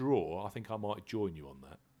good draw, I think I might join you on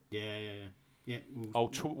that. Yeah.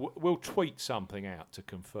 We'll tweet something out to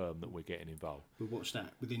confirm that we're getting involved. We'll watch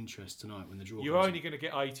that with interest tonight when the draw. You're only going to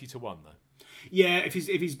get 80 to 1 though. Yeah, if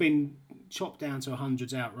he's been chopped down to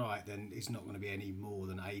 100s outright, then it's not going to be any more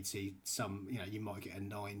than 80. You might get a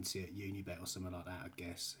 90 at Unibet or something like that, I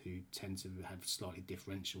guess, who tend to have slightly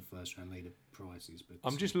differential first round leader prices. But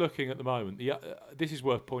I'm just looking at the moment. This is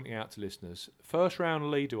worth pointing out to listeners. First round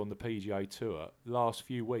leader on the PGA Tour last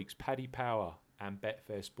few weeks, Paddy Power and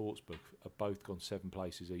Betfair Sportsbook have both gone 7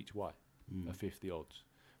 places each way at 50 odds,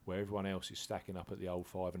 where everyone else is stacking up at the old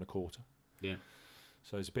 5 1/4. Yeah.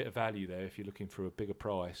 So there's a bit of value there if you're looking for a bigger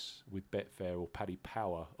price with Betfair or Paddy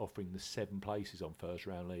Power offering the 7 places on first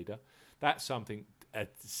round leader. That's something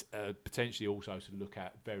potentially also to look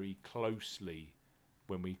at very closely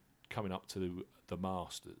when we coming up to the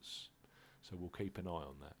Masters. So we'll keep an eye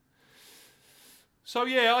on that. So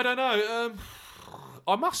yeah, I don't know.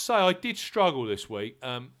 I must say I did struggle this week.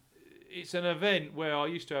 It's an event where I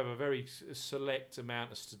used to have a very select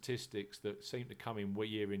amount of statistics that seem to come in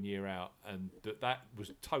year in, year out, and that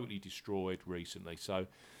was totally destroyed recently. So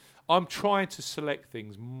I'm trying to select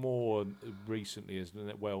things more recently as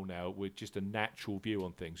well now with just a natural view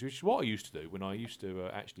on things, which is what I used to do when I used to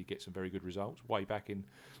actually get some very good results way back in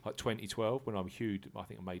like 2012 when I'm huge. I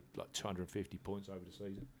think I made like 250 points over the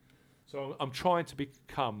season. So I'm trying to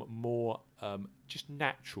become more just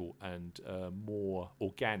natural and more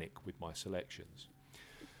organic with my selections.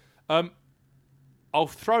 I'll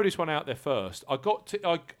throw this one out there first. I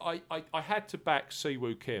had to back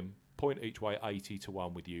Siwoo Kim, point each way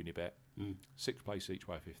 80-1 with Unibet. 6 place each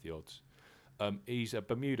way 50 odds. He's a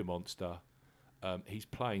Bermuda monster. He's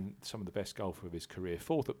playing some of the best golf of his career.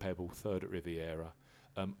 4th at Pebble, 3rd at Riviera.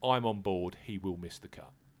 I'm on board. He will miss the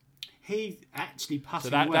cut. He actually putting so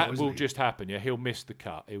that well, will just happen. Yeah, he'll miss the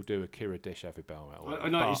cut. He'll do a Kira Deshavarba. I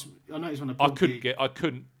noticed when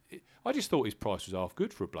I just thought his price was half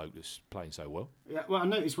good for a bloke that's playing so well. Yeah, well, I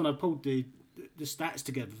noticed when I pulled the stats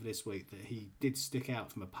together for this week that he did stick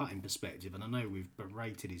out from a putting perspective, and I know we've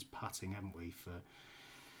berated his putting, haven't we,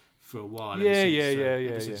 for a while?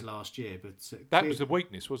 Ever since last year, but that was the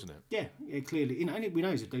weakness, wasn't it? Yeah, clearly. And we know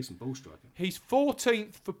he's a decent ball striker. He's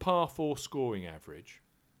 14th for par 4 scoring average.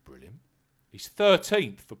 Brilliant. He's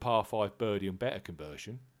 13th for par 5 birdie and better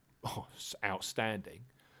conversion. Oh, outstanding.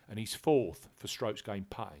 And he's 4th for strokes gained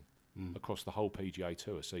putting across the whole PGA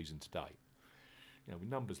Tour season to date. You know, with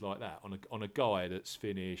numbers like that on a guy that's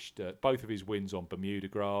finished both of his wins on Bermuda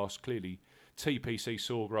grass, clearly TPC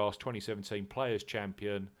Sawgrass 2017 Players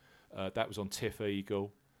Champion. That was on Tiff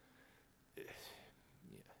Eagle.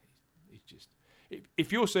 He's just.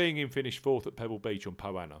 If you're seeing him finish 4th at Pebble Beach on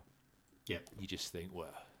Poana, you just think,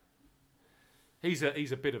 well, he's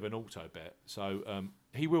a bit of an auto bet. So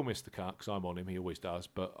he will miss the cut because I'm on him. He always does.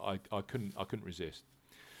 But I couldn't resist.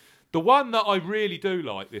 The one that I really do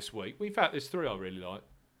like this week, well, in fact, there's 3 I really like.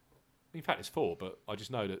 In fact, it's 4, but I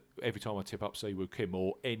just know that every time I tip up Siwoo Kim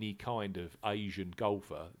or any kind of Asian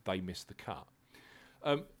golfer, they miss the cut.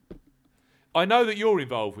 I know that you're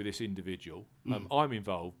involved with this individual. I'm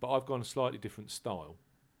involved, but I've gone a slightly different style.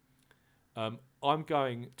 I'm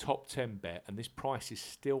going top 10 bet, and this price is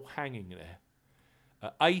still hanging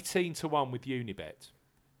there. 18-1 with Unibet.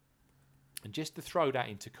 And just to throw that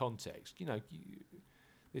into context,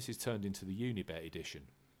 this is turned into the Unibet edition.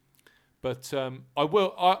 But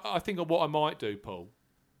I think what I might do, Paul,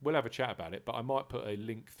 we'll have a chat about it, but I might put a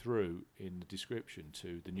link through in the description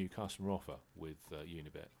to the new customer offer with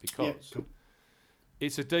Unibet because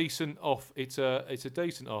it's a decent off. It's a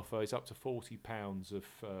decent offer. It's up to £40 of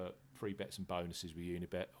free bets and bonuses with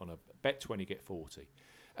Unibet. On a bet 20, get 40.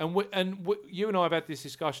 And you and I have had this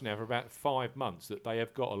discussion now for about 5 months that they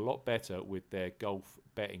have got a lot better with their golf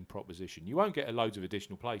betting proposition. You won't get loads of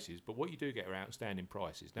additional places, but what you do get are outstanding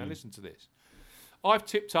prices. Now listen to this. I've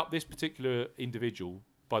tipped up this particular individual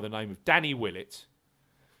by the name of Danny Willett,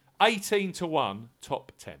 18-1,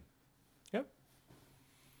 top 10. Yep.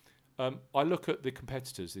 I look at the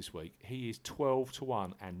competitors this week. He is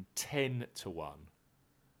 12-1 and 10-1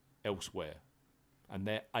 elsewhere. And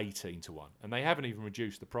they're 18-1, and they haven't even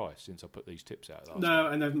reduced the price since I put these tips out. No,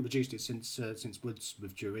 and they haven't reduced it since Woods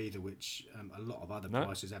withdrew either, which a lot of other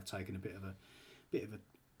prices have taken a bit of a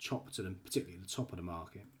chop to them, particularly at the top of the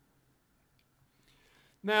market.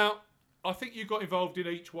 Now, I think you got involved in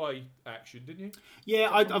each way action, didn't you?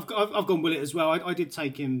 Yeah, I've gone Willett as well. I did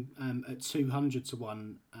take him at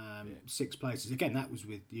 200-1, 6 places. Again, that was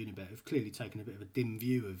with Unibet. Have clearly taken a bit of a dim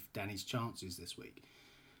view of Danny's chances this week,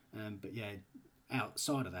 but yeah.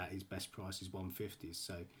 Outside of that, his best price is 150.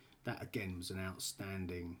 So that again was an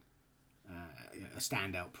outstanding, a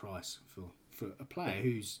standout price for a player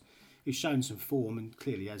who's shown some form and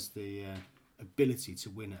clearly has the ability to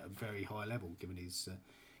win at a very high level, given his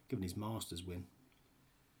Masters win.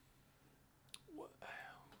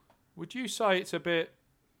 Would you say it's a bit?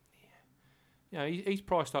 He's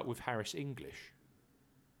priced up with Harris English.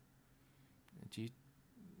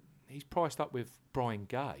 He's priced up with Brian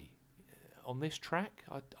Gay. On this track,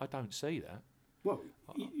 I don't see that. Well,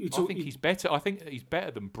 I think he's better. I think he's better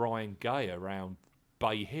than Brian Gay around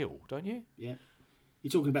Bay Hill, don't you? Yeah.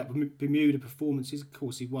 You're talking about Bermuda performances. Of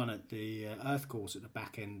course, he won at the Earth Course at the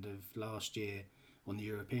back end of last year on the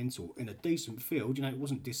European Tour in a decent field. It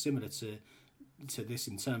wasn't dissimilar to this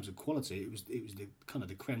in terms of quality. It was the kind of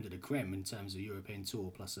the creme de la creme in terms of European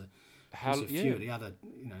Tour plus a few of the other.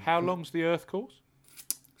 How long's the Earth Course?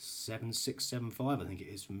 7.675, I think it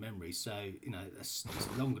is from memory. So that's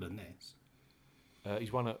longer than this.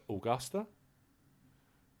 He's won at Augusta.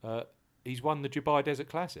 He's won the Dubai Desert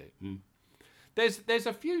Classic. There's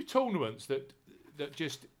a few tournaments that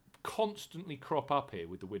just constantly crop up here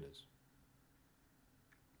with the winners.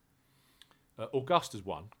 Augusta's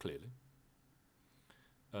won, clearly.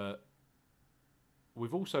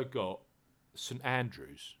 We've also got St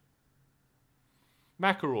Andrews.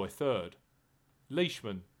 McIlroy, 3rd.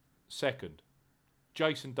 Leishman, 2nd.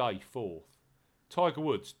 Jason Day, 4th. Tiger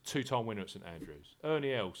Woods, 2-time winner at St Andrews.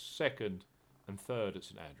 Ernie Els, 2nd and 3rd at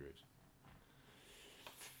St Andrews.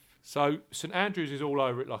 So St Andrews is all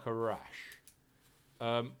over it like a rash.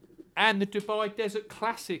 And the Dubai Desert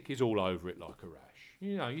Classic is all over it like a rash.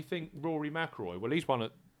 You know, you think Rory McIlroy. Well, he's run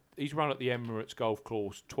at the Emirates Golf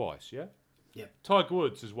Course twice, yeah? Yeah. Tiger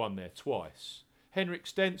Woods has won there twice. Henrik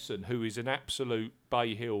Stenson, who is an absolute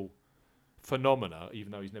Bay Hill phenomena,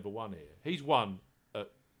 even though he's never won here, he's won at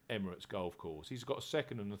Emirates Golf Course. He's got a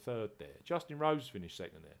second and a third there. Justin Rose finished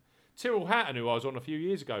second there. Tyrrell Hatton, who I was on a few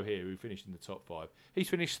years ago here, who finished in the top 5, he's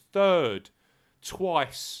finished third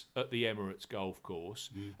twice at the Emirates Golf Course.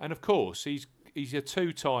 And, of course, he's a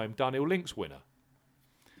 2-time Dunhill Links winner.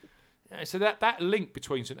 So that link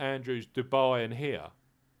between St Andrews, Dubai and here,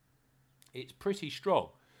 it's pretty strong.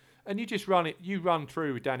 And you just run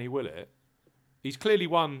through with Danny Willett. He's clearly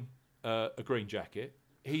won a green jacket.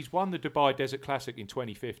 He's won the Dubai Desert Classic in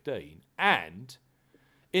 2015. And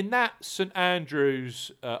in that St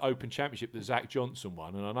Andrews Open Championship that Zach Johnson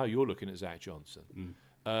won, and I know you're looking at Zach Johnson,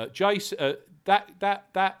 Jason, that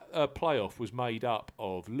playoff was made up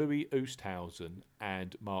of Louis Oosthuizen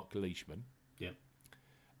and Mark Leishman.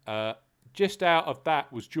 Yeah. Just out of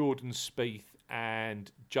that was Jordan Spieth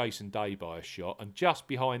and Jason Day by a shot, and just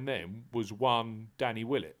behind them was one Danny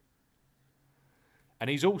Willett. And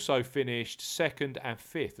he's also finished 2nd and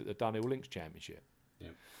 5th at the Dunhill Links Championship. Yeah.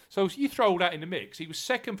 So you throw all that in the mix. He was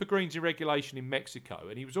 2nd for greens in regulation in Mexico,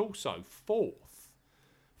 and he was also 4th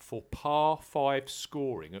for par 5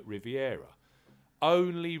 scoring at Riviera.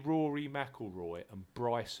 Only Rory McIlroy and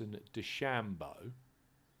Bryson DeChambeau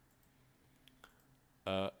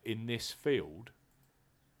in this field.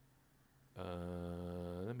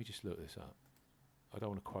 Let me just look this up. I don't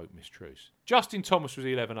want to quote Miss Truce. Justin Thomas was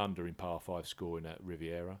 11 under in par 5 scoring at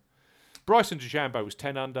Riviera. Bryson DeChambeau was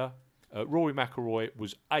 10 under. Rory McIlroy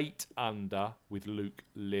was 8 under with Luke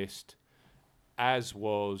List, as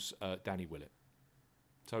was Danny Willett.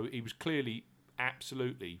 So he was clearly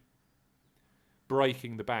absolutely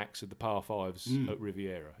breaking the backs of the par 5s at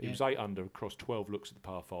Riviera. He was 8 under across 12 looks at the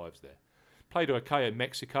par 5s there. Played okay in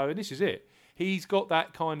Mexico, and this is it. He's got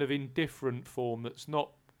that kind of indifferent form that's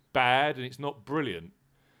not bad and it's not brilliant.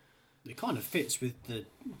 It kind of fits with the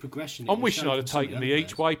progression. I'm wishing I'd have taken the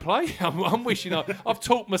each way play. I'm wishing I've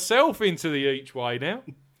talked myself into the each way now.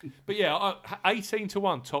 But yeah,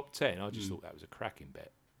 18-1 top 10. I just thought that was a cracking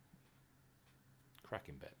bet.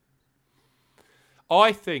 Cracking bet.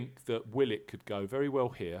 I think that Willett could go very well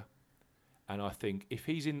here, and I think if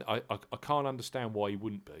he's in, I can't understand why he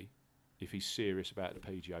wouldn't be. If he's serious about the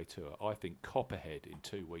PGA Tour, I think Copperhead in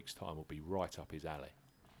 2 weeks' time will be right up his alley,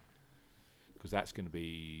 because that's going to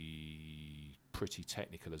be pretty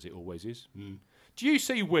technical, as it always is. Do you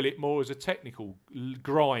see Willett more as a technical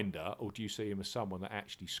grinder, or do you see him as someone that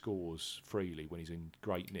actually scores freely when he's in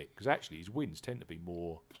great nick? Because actually his wins tend to be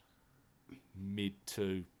more mid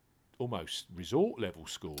to almost resort level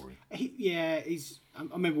scoring. He's. I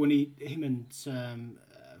remember when him and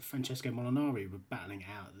Francesco Molinari were battling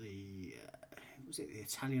out the the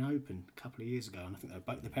Italian Open a couple of years ago, and I think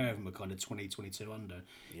the pair of them were kind of 20-22 under.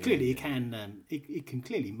 Yeah, clearly, he can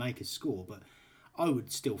clearly make a score, but I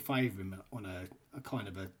would still favour him on a kind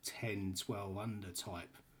of a 10-12 under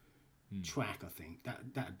type track. I think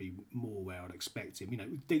that'd be more where I'd expect him. You know,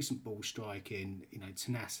 with decent ball striking, you know,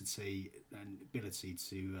 tenacity and ability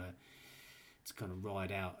to kind of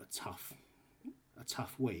ride out a tough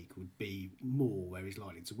week would be more where he's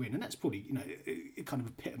likely to win. And that's probably, you know, it kind of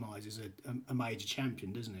epitomises a major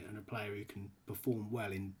champion, doesn't it? And a player who can perform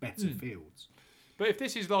well in better fields. But if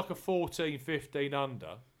this is like a 14-15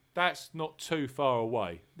 under, that's not too far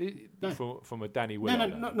away from a Danny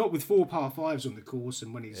Willett. No, not with 4 par 5s on the course,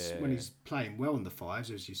 and when he's playing well on the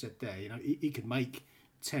 5s, as you said there, you know, he could make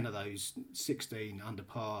 10 of those 16 under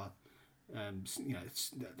par. You know,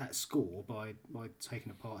 that score by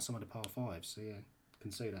taking apart some of the par 5s. So yeah,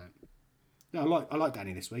 can see that. Yeah, I like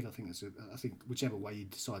Danny this week. I think whichever way you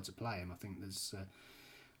decide to play him, I think there's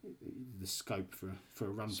the scope for a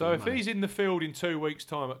run. So if he's in the field in 2 weeks'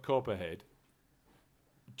 time at Copperhead,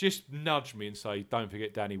 just nudge me and say, "Don't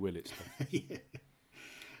forget Danny Willett." Yeah.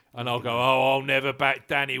 And I'll go, I'll never back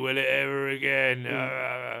Danny Willett ever again.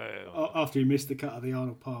 After he missed the cut of the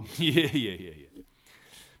Arnold Palmer. Yeah.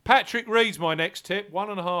 Patrick Reed's my next tip.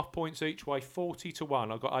 1.5 points each way,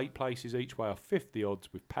 40-1. I've got 8 places each way. I've 50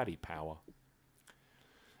 odds with Paddy Power.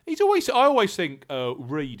 I always think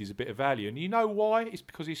Reed is a bit of value, and you know why? It's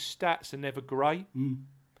because his stats are never great.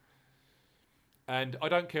 And I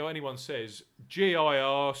don't care what anyone says.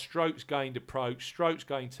 GIR, strokes gained approach, strokes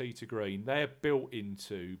gained tee to green. They're built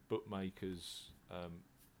into bookmakers'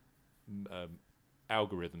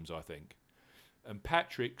 algorithms, I think. And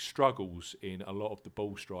Patrick struggles in a lot of the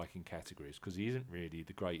ball striking categories because he isn't really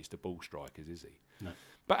the greatest of ball strikers, is he? No.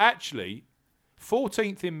 But actually,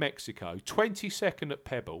 14th in Mexico, 22nd at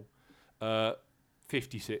Pebble,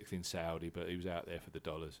 56th in Saudi, but he was out there for the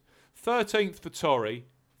dollars. 13th for Torrey,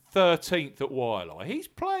 13th at Waialae. He's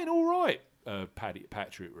playing all right,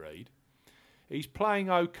 Patrick Reed. He's playing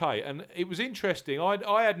okay. And it was interesting.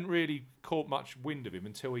 I hadn't really caught much wind of him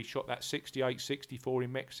until he shot that 68-64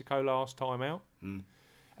 in Mexico last time out. Mm.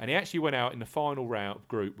 And he actually went out in the final round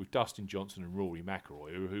group with Dustin Johnson and Rory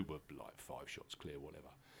McIlroy, who were like 5 shots clear, whatever.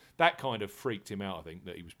 That kind of freaked him out, I think,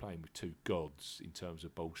 that he was playing with two gods in terms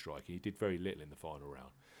of ball striking. He did very little in the final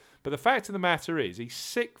round. But the fact of the matter is, he's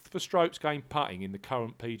 6th for strokes gained putting in the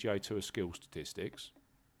current PGA Tour skill statistics.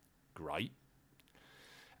 Great.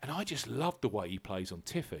 And I just love the way he plays on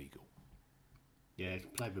Tiff Eagle. Yeah,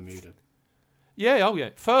 play Bermuda. Yeah, oh yeah.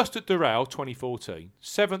 First at Doral 2014,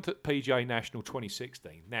 7th at PGA National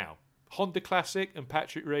 2016. Now, Honda Classic and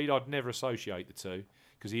Patrick Reed, I'd never associate the two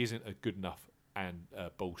because he isn't a good enough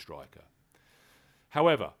ball striker.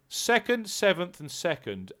 However, 2nd, 7th and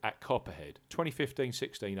 2nd at Copperhead, 2015,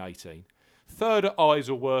 16, 18. 3rd at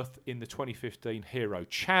Isleworth in the 2015 Hero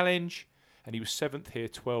Challenge, and he was 7th here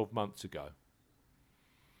 12 months ago.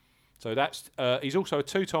 So that's he's also a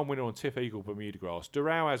 2-time winner on Tiff Eagle Bermuda Grass,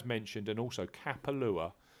 Doral as mentioned, and also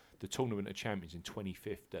Kapalua, the Tournament of Champions in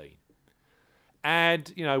 2015.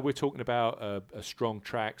 And, you know, we're talking about strong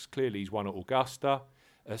tracks. Clearly he's won at Augusta.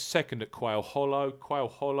 2nd at Quail Hollow. Quail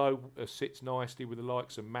Hollow sits nicely with the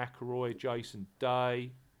likes of McIlroy, Jason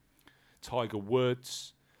Day, Tiger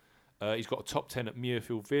Woods. He's got a top 10 at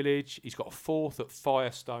Muirfield Village. He's got a 4th at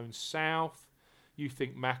Firestone South. You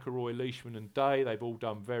think McIlroy, Leishman and Day, they've all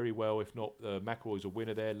done very well. If not, McIlroy's a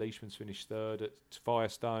winner there. Leishman's finished 3rd at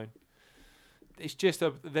Firestone. It's just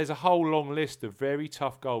there's a whole long list of very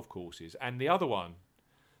tough golf courses. And the other one,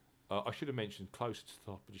 I should have mentioned closer to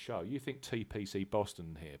the top of the show. You think TPC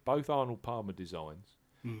Boston here. Both Arnold Palmer designs.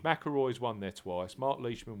 McIlroy's won there twice. Mark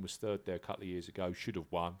Leishman was 3rd there a couple of years ago. Should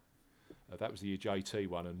have won. That was the JT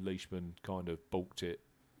one, and Leishman kind of balked it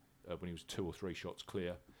when he was 2 or 3 shots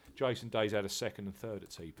clear. Jason Day's had a 2nd and 3rd at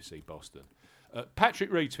TPC Boston.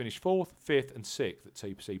 Patrick Reed's finished 4th, 5th and 6th at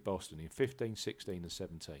TPC Boston in 15, 16 and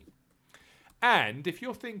 17. And if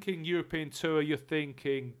you're thinking European Tour, you're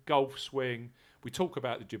thinking Golf Swing, we talk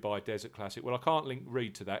about the Dubai Desert Classic. Well, I can't link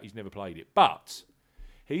Reed to that. He's never played it. But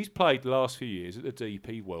he's played the last few years at the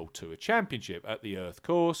DP World Tour Championship at the Earth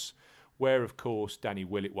Course, where, of course, Danny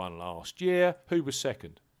Willett won last year. Who was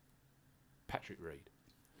 2nd? Patrick Reed.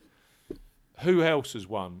 Who else has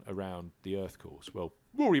won around the Earth Course? Well,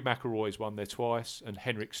 Rory McIlroy's won there twice, and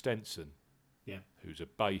Henrik Stenson, who's a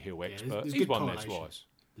Bay Hill expert, he's won there twice.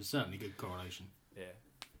 There's certainly good correlation. Yeah.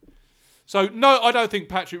 So, no, I don't think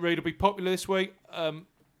Patrick Reed will be popular this week. I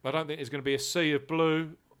don't think there's going to be a sea of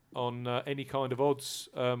blue on any kind of odds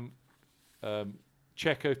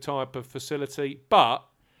checker type of facility. But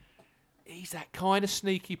he's that kind of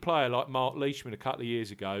sneaky player like Mark Leishman a couple of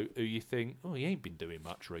years ago who you think, oh, he ain't been doing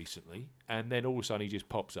much recently. And then all of a sudden he just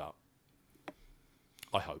pops up.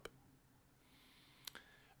 I hope.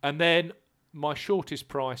 And then my shortest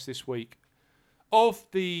price this week of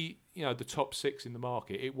the top 6 in the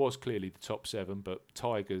market, it was clearly the top 7, but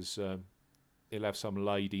Tiger's he'll have some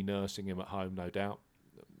lady nursing him at home, no doubt,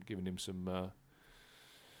 giving him some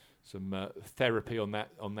therapy on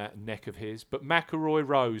that neck of his. But McIlroy,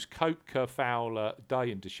 Rose, Koepka, Fowler,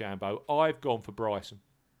 Day and DeChambeau. I've gone for Bryson.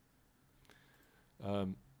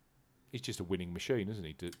 He's just a winning machine, isn't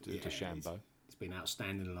he, DeChambeau? He's been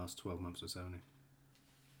outstanding the last 12 months or so, hasn't he?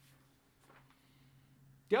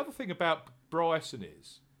 The other thing about Bryson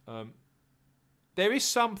is there is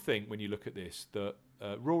something when you look at this that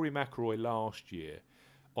Rory McIlroy last year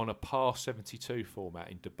on a par 72 format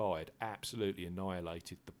in Dubai had absolutely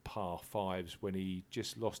annihilated the par 5s when he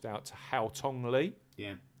just lost out to Hao Tong Lee.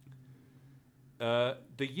 Yeah. The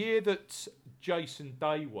year that Jason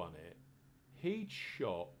Day won it, he'd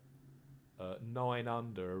shot 9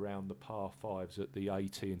 under around the par 5s at the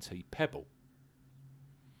AT&T Pebble.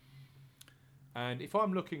 And if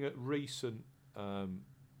I'm looking at recent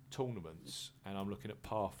tournaments and I'm looking at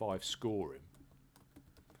par 5 scoring,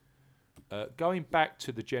 going back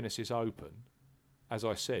to the Genesis Open, as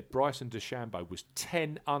I said, Bryson DeChambeau was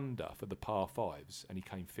 10 under for the par 5s and he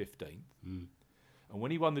came 15th. And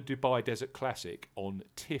when he won the Dubai Desert Classic on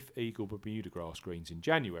Tiff Eagle Bermuda Grass greens in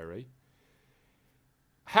January,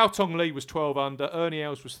 Hao Tong Lee was 12 under, Ernie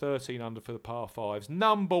Els was 13 under for the par 5s.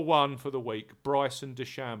 Number 1 for the week, Bryson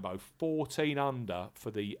DeChambeau, 14 under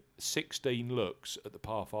for the 16 looks at the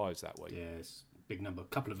par 5s that week. Yeah, it's a big number. A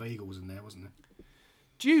couple of eagles in there, wasn't there?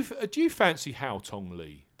 Do you fancy Hao Tong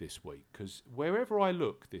Lee this week? Because wherever I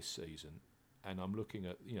look this season, and I'm looking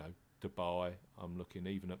at Dubai, I'm looking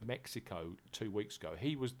even at Mexico 2 weeks ago.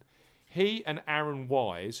 He He and Aaron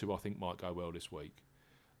Wise, who I think might go well this week,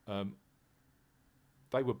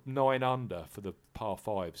 they were 9 under for the par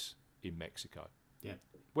fives in Mexico. Yeah.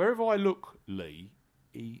 Wherever I look, Lee,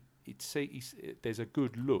 there's a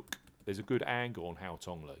good look. There's a good angle on Hao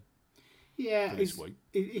Tong Lee. Yeah, this week.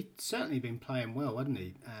 He's certainly been playing well, hasn't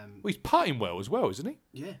he? Well, he's putting well as well, isn't he?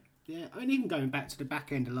 Yeah. I mean, even going back to the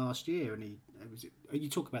back end of last year, and you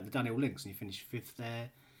talk about the Dunhill Links, and he finished 5th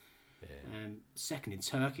there. Yeah. Second in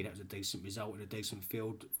Turkey, that was a decent result in a decent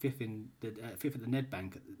field. Fifth at the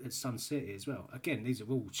Nedbank at Sun City as well. Again, these are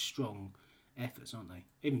all strong efforts, aren't they?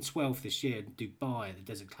 Even 12th this year in Dubai at the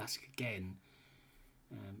Desert Classic again.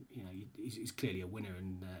 He's clearly a winner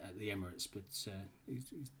at the Emirates, but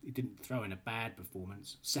he didn't throw in a bad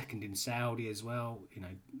performance. Second in Saudi as well.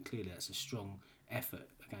 Clearly that's a strong effort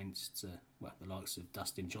against the likes of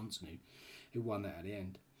Dustin Johnson, who won that at the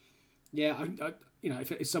end. Yeah,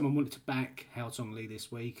 if someone wanted to back Hao Tong Lee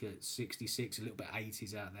this week at 66, a little bit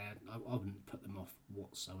 80s out there, I wouldn't put them off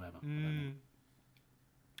whatsoever.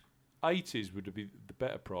 80s would be the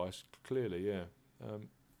better price, clearly, yeah.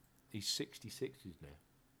 He's 66s now.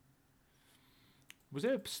 Was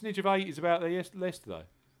there a snidge of 80s about there yesterday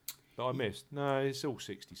that I missed? No, it's all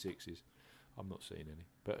 66s. I'm not seeing any.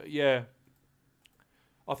 But, yeah,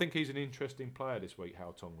 I think he's an interesting player this week,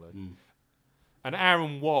 Hao Tong Lee. And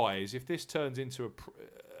Aaron Wise, if this turns into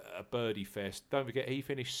a birdie fest, don't forget he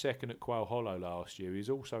finished second at Quail Hollow last year. He's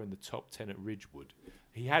also in the top 10 at Ridgewood.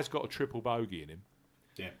 He has got a triple bogey in him.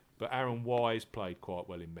 Yeah. But Aaron Wise played quite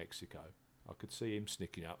well in Mexico. I could see him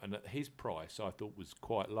snicking up. And at his price, I thought was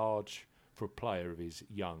quite large for a player of his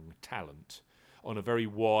young talent on a very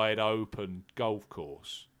wide open golf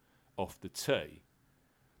course off the tee.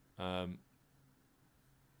 I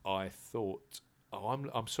thought,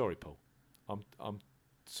 I'm sorry, Paul.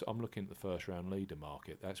 I'm looking at the first round leader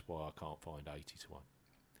market. That's why I can't find 80 to 1.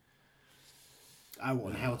 Oh,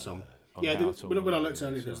 on Hao Tong. When I looked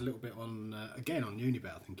earlier, there was a little bit on again on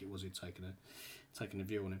Unibet. I think it was who'd taken a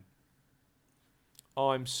view on him.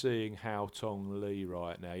 I'm seeing Hao Tong Lee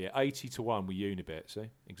right now. Yeah, 80 to 1 with Unibet. See,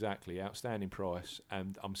 exactly, outstanding price.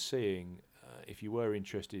 And I'm seeing, if you were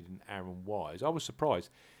interested in Aaron Wise, I was surprised.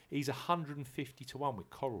 He's 150 to 1 with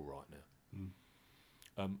Coral right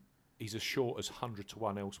now. He's as short as 100 to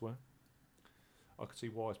 1 elsewhere. I could see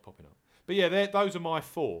Wise popping up. But yeah, those are my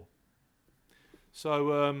 4.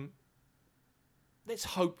 So let's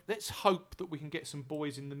hope that we can get some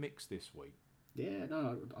boys in the mix this week. Yeah,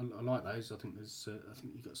 no, I like those. I think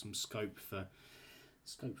you've got some scope for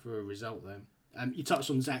a result there. You touched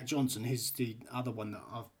on Zach Johnson. He's the other one that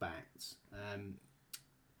I've backed.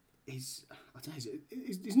 He's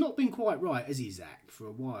not been quite right, has he, Zach, for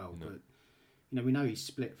a while, no. But. We know he's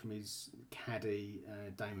split from his caddy,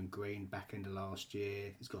 Damon Green, back end of last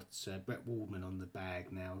year. He's got Brett Waldman on the bag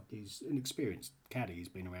now. He's an experienced caddy. He's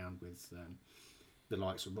been around with the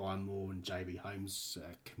likes of Ryan Moore and JB Holmes,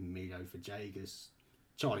 Camilo Fajagas,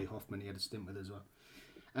 Charlie Hoffman he had a stint with as well.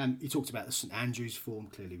 You talked about the St Andrews form,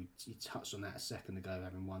 clearly. You touched on that a second ago,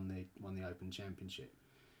 having won the Open Championship.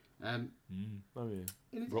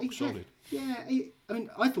 Rock solid. Yeah,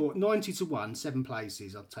 I thought 90 to 1, 7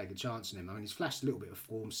 places, I'd take a chance on him. He's flashed a little bit of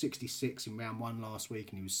form, 66 in round 1 last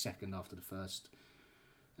week, and he was second after the first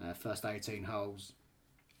 18 holes.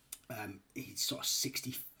 He's sort of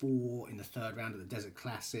 64 in the third round of the Desert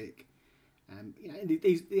Classic.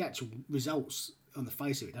 The actual results on the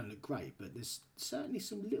face of it don't look great, but there's certainly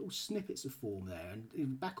some little snippets of form there.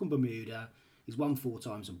 And back on Bermuda. He's won 4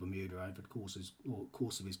 times on Bermuda over the course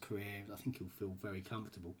of his career. I think he'll feel very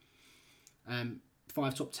comfortable.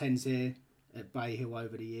 5 top 10s here at Bay Hill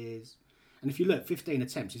over the years. And if you look, 15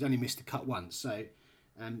 attempts, he's only missed a cut once. So,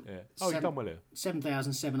 he's done well here.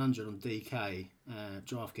 7,700 on DK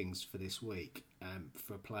DraftKings for this week.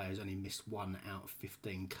 For a player who's only missed 1 out of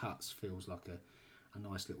 15 cuts, feels like a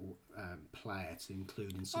nice little player to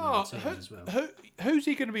include in some of the teams as well. Who's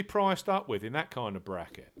he going to be priced up with in that kind of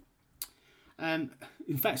bracket?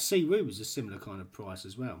 In fact, Siwoo was a similar kind of price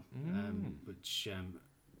as well. Which,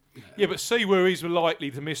 yeah, but Siwoo is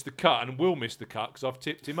likely to miss the cut and will miss the cut because I've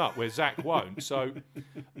tipped him up, where Zach won't. So,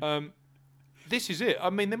 this is it.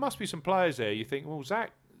 There must be some players there. You think, well,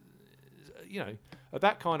 Zach, at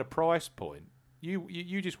that kind of price point,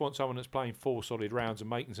 you just want someone that's playing 4 solid rounds and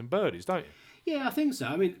making some birdies, don't you? Yeah, I think so.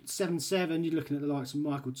 7-7, you're looking at the likes of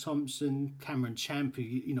Michael Thompson, Cameron Champ, who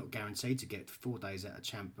you're not guaranteed to get 4 days out of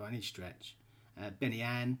Champ by any stretch. Benny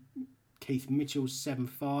Ann, Keith Mitchell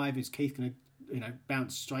 7-5. Is Keith going to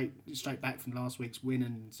bounce straight back from last week's win?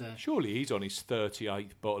 And surely he's on his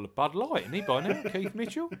 38th bottle of Bud Light, isn't he, by now, Keith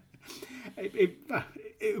Mitchell?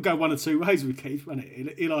 it'll go one or two ways with Keith, won't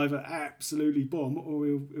it? He'll either absolutely bomb, or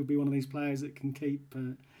he'll be one of these players that can keep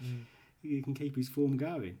he can keep his form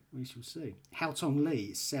going. We shall see. Hao Tong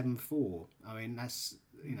Lee 7-4. I mean, that's,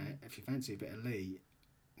 if you fancy a bit of Lee,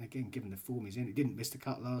 again, given the form he's in, he didn't miss the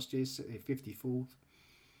cut last year, 54th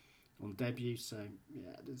on debut. So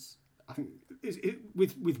yeah, I think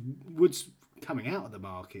with Woods coming out of the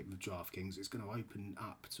market with DraftKings, it's going to open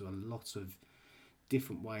up to a lot of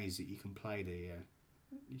different ways that you can play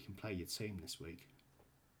your team this week.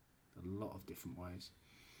 A lot of different ways.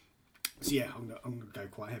 So yeah, I'm going to go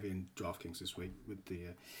quite heavy in DraftKings this week with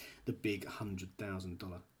the big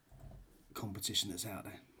 $100,000 competition that's out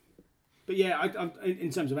there. But yeah, I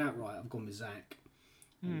in terms of outright, I've gone with Zach.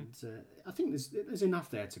 And I think there's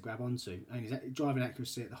enough there to grab onto. I mean, his driving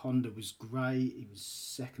accuracy at the Honda was great. He was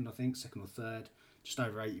second or third, just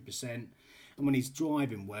over 80%. And when he's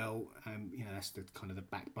driving well, that's the kind of the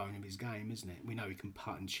backbone of his game, isn't it? We know he can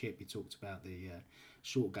putt and chip. He talked about the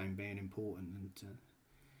short game being important, and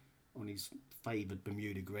on his favoured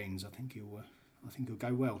Bermuda greens, I think he'll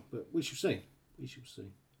go well. But we shall see.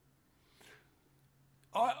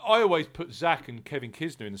 I always put Zach and Kevin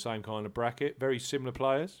Kisner in the same kind of bracket. Very similar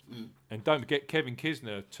players. And don't forget, Kevin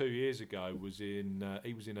Kisner 2 years ago was in a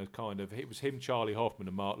kind of, it was him, Charlie Hoffman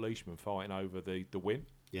and Mark Leishman fighting over the win.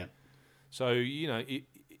 Yeah. So, it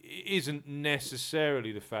isn't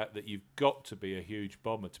necessarily the fact that you've got to be a huge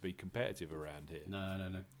bomber to be competitive around here.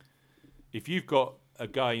 No. If you've got a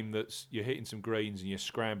game that's you're hitting some greens and you're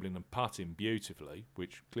scrambling and putting beautifully,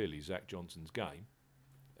 which clearly is Zach Johnson's game,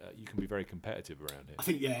 you can be very competitive around here. I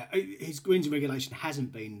think, his greens and regulation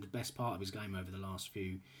hasn't been the best part of his game over the last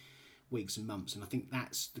few weeks and months, and I think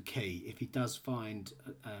that's the key. If he does find,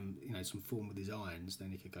 some form with his irons,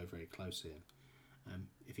 then he could go very close here.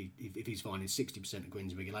 If he's finding 60% of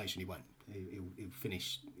greens and regulation, he won't. He'll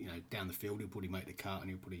finish, down the field. He'll probably make the cut, and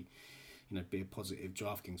he'll probably, be a positive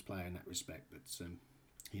DraftKings player in that respect. But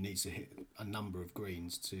he needs to hit a number of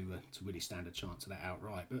greens to really stand a chance of that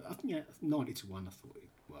outright. But I think 90 to 1, I thought it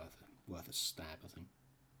was worth a stab. I think.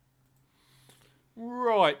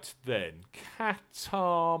 Right then,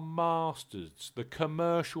 Qatar Masters, the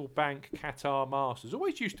commercial bank Qatar Masters,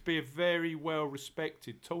 always used to be a very well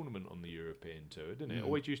respected tournament on the European Tour, didn't it?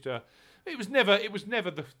 Always used to. It was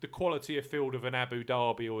never the quality of field of an Abu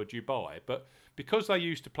Dhabi or a Dubai, but because they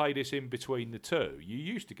used to play this in between the two, you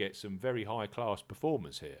used to get some very high class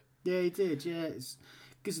performers here. Yeah, he did. Yeah, it's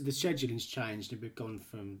because the scheduling's changed, and we've gone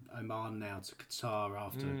from Oman now to Qatar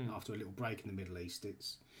after a little break in the Middle East.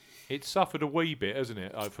 It's suffered a wee bit, hasn't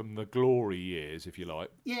it, from the glory years, if you like.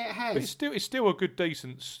 Yeah, it has. But it's still a good,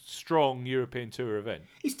 decent, strong European Tour event.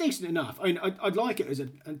 It's decent enough. I mean, I'd like it as a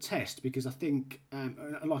test because I think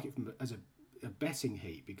I like it as a betting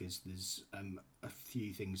heat because there's a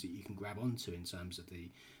few things that you can grab onto in terms of the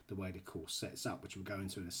way the course sets up, which we'll go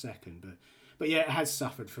into in a second. But yeah, it has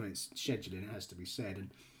suffered from its scheduling. It has to be said,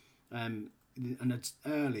 and an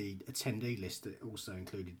early attendee list that also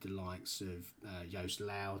included the likes of Joost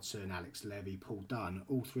Luiten, Alex Levy, Paul Dunn.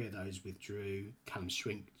 All three of those withdrew. Callum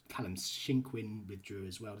Shinkwin withdrew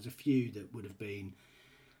as well. There's a few that would have been,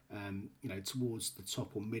 towards the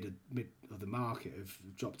top or mid of the market have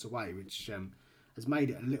dropped away, which has made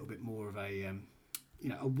it a little bit more of a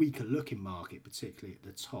weaker looking market, particularly at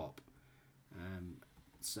the top.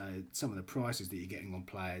 So some of the prices that you're getting on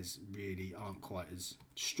players really aren't quite as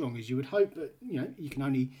strong as you would hope. But you can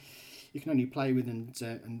only play with and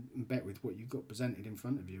bet with what you've got presented in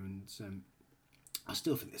front of you. And I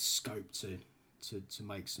still think there's scope to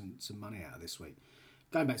make some money out of this week.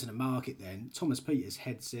 Going back to the market, then Thomas Pieters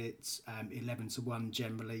heads it 11 to 1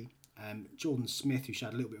 generally. Jordan Smith, who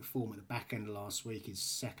showed a little bit of form at the back end of last week, is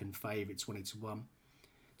second favourite 20 to 1.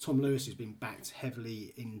 Tom Lewis has been backed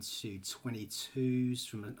heavily into 22s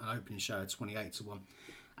from an opening show of 28 to 1.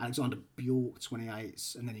 Alexander Bjork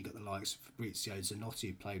 28s, and then you've got the likes of Fabrizio Zanotti,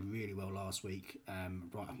 who played really well last week,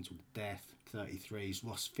 right up until the death, 33s.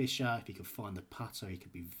 Ross Fisher, if he could find the putter, he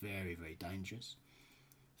could be very, very dangerous,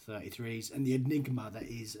 33s. And the enigma that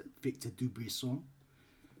is Victor Dubuisson,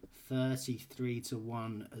 33 to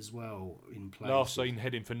 1 as well in play. Last seen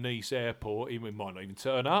heading for Nice Airport. He might not even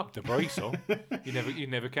turn up to Brisson. you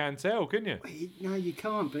never can tell, can you? No, you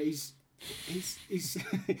can't. But he's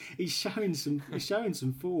showing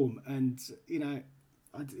some form, and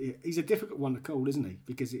he's a difficult one to call, isn't he?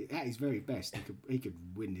 Because at his very best, he could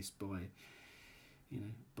win this by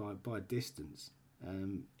distance.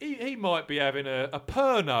 He might be having a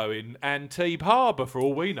Pernod in Antibes Harbour for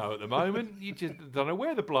all we know at the moment. You just don't know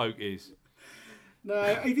where the bloke is.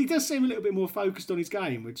 No, he does seem a little bit more focused on his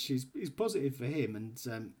game, which is positive for him. And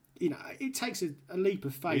it takes a leap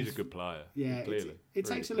of faith. He's a good player. Yeah, clearly. It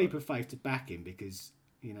takes a leap of faith to back him because,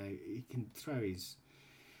 he can throw his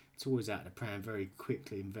toys out of the pram very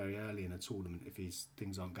quickly and very early in a tournament if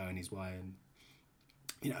things aren't going his way. And,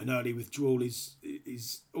 an early withdrawal is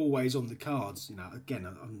always on the cards. Again,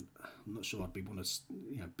 I'm not sure I'd be want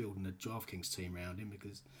to, building a DraftKings team around him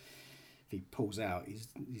because if he pulls out,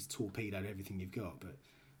 he's torpedoed everything you've got. But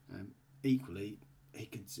equally, he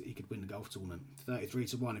could win the golf tournament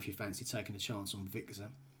 33-1 if you fancy taking a chance on Victor.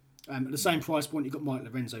 At the same price point, you've got Mike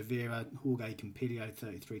Lorenzo Vera, Jorge Campillo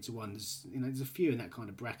 33-1. There's a few in that kind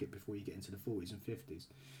of bracket before you get into the 40s and 50s.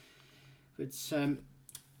 But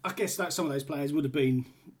I guess like some of those players would have been,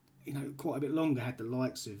 quite a bit longer had the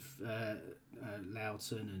likes of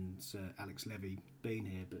Loughton and Alex Levy been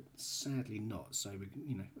here, but sadly not. So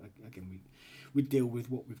we deal with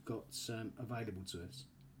what we've got available to us.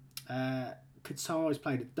 Qatar is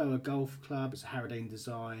played at Doha Golf Club. It's a Harradine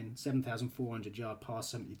design, 7,400 yard par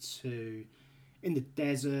 72 in the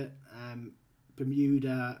desert.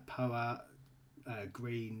 Bermuda, Poa,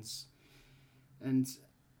 greens, and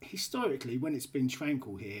historically, when it's been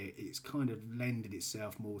tranquil here, it's kind of lended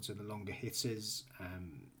itself more to the longer hitters.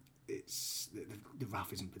 It's the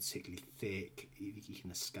rough isn't particularly thick. You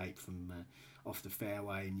can escape from off the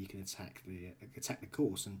fairway, and you can attack the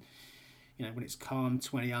course. And when it's calm,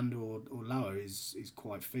 20 under or lower is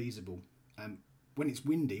quite feasible. When it's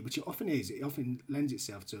windy, which it often is, it often lends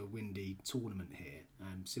itself to a windy tournament here,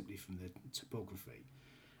 simply from the topography.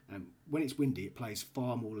 When it's windy, it plays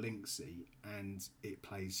far more linksy and it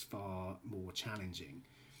plays far more challenging.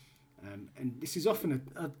 And this is often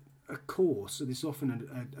a course, so this is often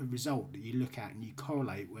a result that you look at and you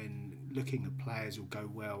correlate when looking at players who go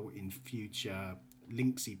well in future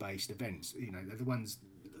linksy-based events. They're the ones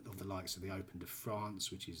of the likes of the Open de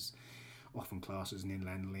France, which is often classed as an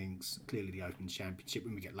inland links, clearly the Open Championship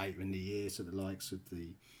when we get later in the year, so the likes of the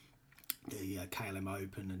KLM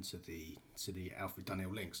Open and to the Alfred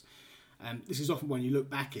Dunhill links. This is often when you look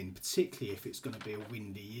back in, particularly if it's going to be a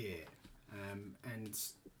windy year, and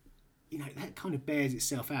that kind of bears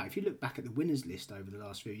itself out. If you look back at the winners list over the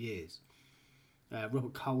last few years,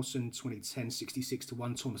 Robert Carlson 2010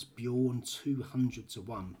 66-1, Thomas Bjorn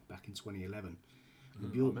 200-1 back in 2011.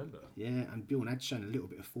 Bjorn, I remember. Yeah, and Bjorn had shown a little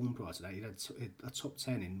bit of form prior to that. He had a top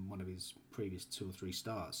 10 in one of his previous 2 or 3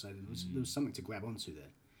 starts, so there was something to grab onto there.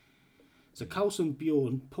 So Carlson,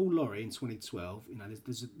 Bjorn, Paul Lawrie in 2012.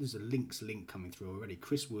 There's a links link coming through already.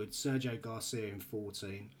 Chris Wood, Sergio Garcia in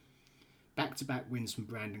 14. Back-to-back wins from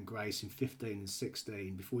Brandon Grace in 15 and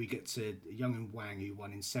 16. Before you get to Young and Wang, who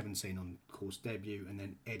won in 17 on course debut, and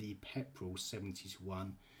then Eddie Pepperell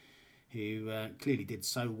 70-1. Who clearly did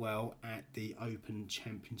so well at the Open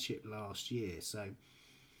Championship last year. So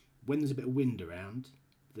when there's a bit of wind around,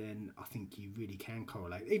 then I think you really can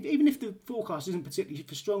correlate. Even if the forecast isn't particularly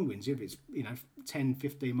for strong winds, if it's 10,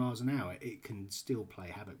 15 miles an hour, it can still play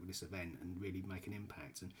havoc with this event and really make an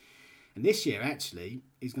impact. And this year actually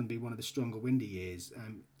is going to be one of the stronger windy years.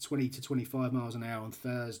 20 to 25 miles an hour on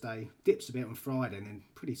Thursday, dips a bit on Friday, and then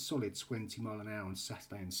pretty solid 20 mile an hour on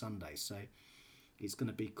Saturday and Sunday. So it's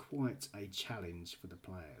going to be quite a challenge for the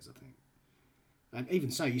players, I think. And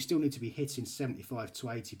even so, you still need to be hitting 75 to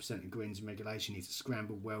 80% of greens in regulation. You need to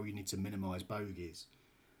scramble well. You need to minimise bogeys.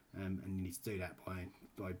 And you need to do that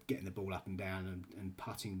by getting the ball up and down and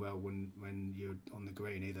putting well when you're on the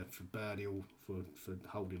green, either for birdie or for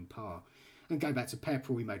holding par. And going back to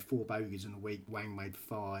Pepperell, he made 4 bogeys in a week. Wang made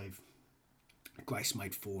 5. Grace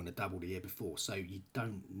made 4 in a double the year before, so you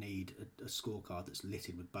don't need a scorecard that's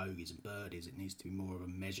littered with bogeys and birdies. It needs to be more of a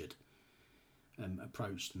measured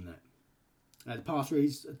approach than that. The par 3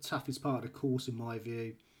 is the toughest part of the course in my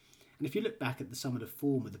view, and if you look back at some of the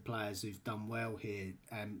form of the players who've done well here,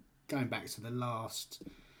 going back to the last,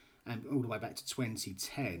 all the way back to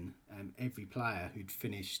 2010, every player who'd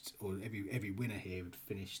finished, or every winner here had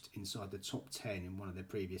finished inside the top 10 in one of their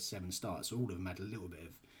previous 7 starts, so all of them had a little bit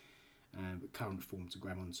of current form to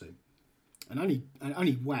grab onto, and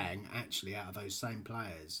only Wang actually out of those same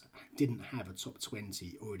players didn't have a top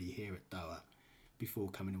 20 already here at Doha before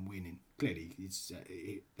coming and winning. Clearly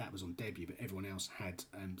that was on debut, but everyone else had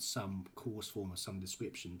some course form of some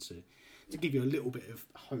description to give you a little bit of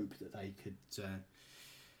hope that they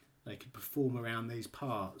could perform around these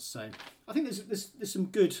parts. So I think there's some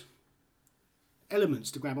good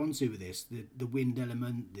elements to grab onto with this. The wind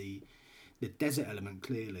element, the desert element,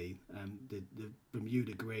 clearly, the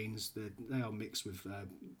Bermuda greens, they are mixed with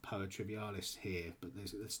Poa Trivialis here, but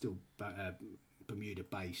they're still Bermuda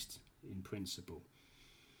based in principle.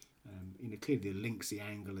 Clearly the linksy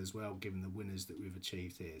angle as well, given the winners that we've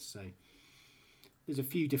achieved here. So there's a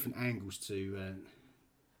few different angles to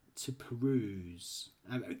to peruse.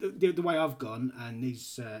 The way I've gone, and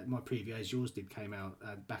these my preview as yours did came out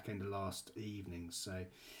back end of last evening, so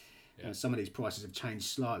some of these prices have changed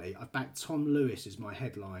slightly. I've backed Tom Lewis as my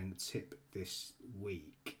headline tip this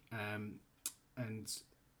week, and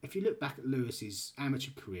if you look back at Lewis's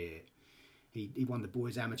amateur career, he won the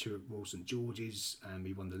boys amateur at Royal St George's.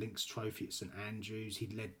 He won the Lynx Trophy at St Andrews. He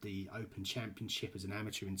led the Open Championship as an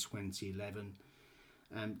amateur in 2011.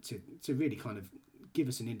 To really kind of give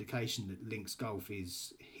us an indication that links golf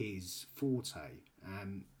is his forte.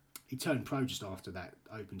 He turned pro just after that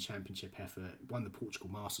Open Championship effort, won the Portugal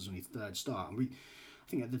Masters on his third start, and I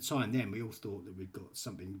think at the time then we all thought that we'd got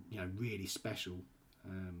something really special,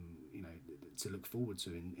 to look forward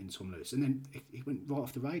to in Tom Lewis. And then he went right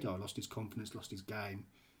off the radar, lost his confidence, lost his game.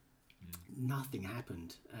 Nothing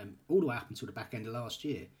happened, all the way up until the back end of last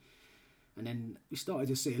year. And then we started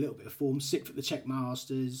to see a little bit of form. Sixth at the Czech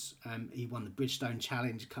Masters. He won the Bridgestone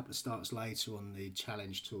Challenge a couple of starts later on the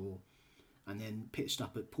Challenge Tour. And then pitched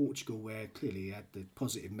up at Portugal, where clearly he had the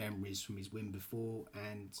positive memories from his win before.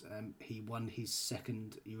 And he won his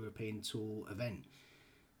second European Tour event.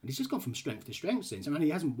 And he's just gone from strength to strength since. I mean, he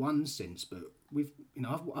hasn't won since, but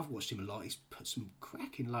I've watched him a lot. He's put some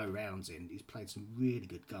cracking low rounds in. He's played some really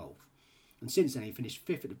good golf. And since then, he finished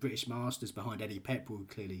fifth at the British Masters behind Eddie Pepperell, who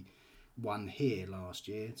clearly won here last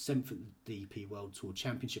year, 7th at the DP World Tour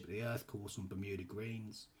Championship at the Earth Course on Bermuda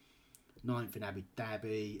Greens, 9th in Abu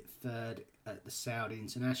Dhabi, 3rd at the Saudi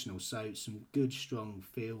International. So some good strong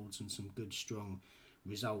fields and some good strong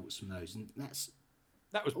results from those, and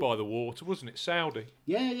that was by the water, wasn't it? Saudi.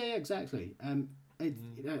 Yeah, exactly. And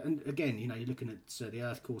again, you're looking at the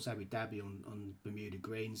Earth Course Abu Dhabi on Bermuda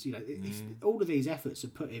Greens. All of these efforts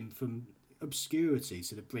have put him from obscurity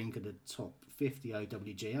to the brink of the top 50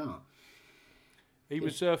 OWGR. He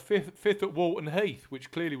was fifth at Walton Heath,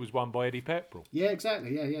 which clearly was won by Eddie Pepperell. Yeah,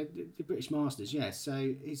 exactly. Yeah, the British Masters. Yeah,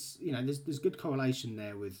 so it's there's good correlation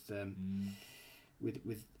there with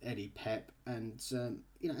Eddie Pep, and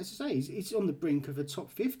as I say, he's on the brink of a top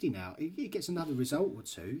 50 now. He gets another result or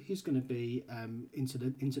two, he's going to be into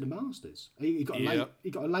the Masters. He got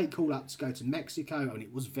a late call up to go to Mexico, and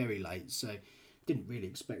it was very late, so didn't really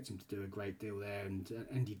expect him to do a great deal there,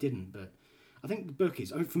 and he didn't, but. I think the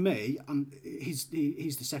bookies, for me, he's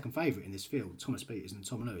the second favourite in this field. Thomas Pieters and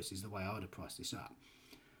Tom Lewis is the way I would have priced this up.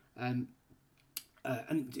 And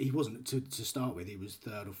he wasn't to start with. He was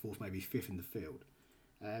third or fourth, maybe fifth in the field.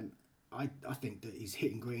 I think that he's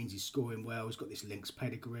hitting greens, he's scoring well, he's got this links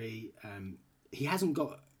pedigree. He hasn't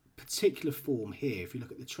got particular form here if you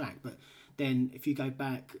look at the track, but then if you go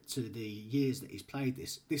back to the years that he's played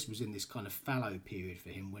this was in this kind of fallow period for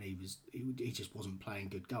him when he just wasn't playing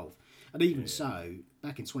good golf. And even so,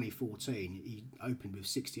 back in 2014, he opened with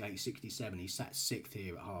 68, 67. He sat sixth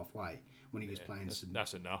here at halfway when he was playing.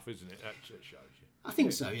 That's enough, isn't it? That shows you. I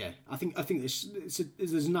think so. Yeah, I think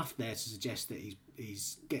there's enough there to suggest that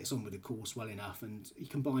he's gets on with the course well enough, and you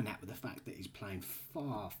combine that with the fact that he's playing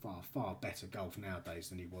far, far, far better golf nowadays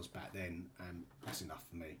than he was back then. That's enough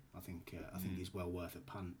for me. I think he's well worth a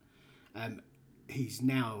punt. He's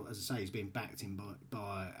now, as I say, he's been backed in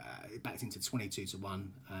backed into 22-1.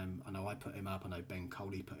 I know I put him up. I know Ben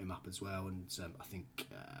Coley put him up as well, and I think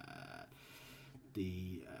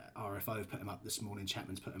the RFO have put him up this morning.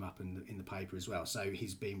 Chapman's put him up in the paper as well. So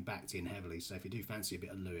he's been backed in heavily. So if you do fancy a bit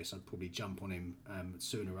of Lewis, I'd probably jump on him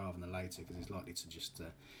sooner rather than later, because he's likely to just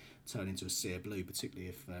turn into a sea of blue,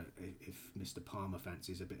 particularly if Mr. Palmer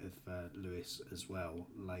fancies a bit of Lewis as well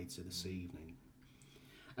later this evening.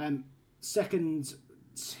 Second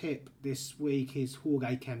tip this week is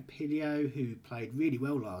Jorge Campillo, who played really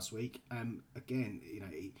well last week. Again,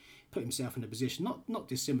 he put himself in a position not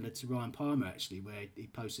dissimilar to Ryan Palmer, actually, where he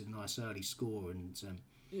posted a nice early score and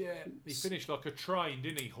he finished like a train,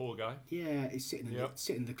 didn't he, Jorge? Yeah, he's sitting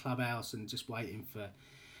in the clubhouse and just waiting for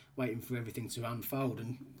everything to unfold.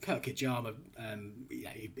 And Kurt Kitayama,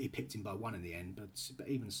 he picked him by one in the end, but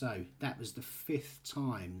even so, that was the fifth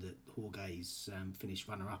time that Jorge's finished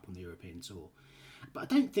runner-up on the European Tour. But I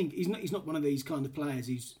don't think he's not one of these kind of players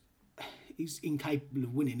who's incapable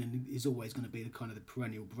of winning and is always going to be the kind of the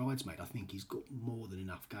perennial bridesmaid. I think he's got more than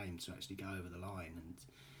enough game to actually go over the line.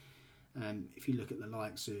 And if you look at the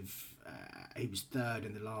likes of, he was third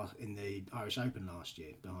in the Irish Open last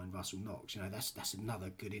year behind Russell Knox. That's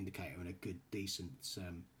another good indicator and a good decent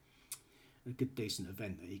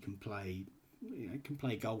event that he can play. Can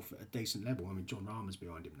play golf at a decent level. I mean, John Rahmer's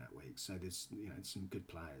behind him that week, so there's some good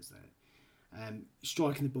players there.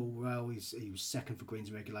 Striking the ball well, he was second for greens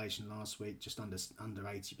in regulation last week, just under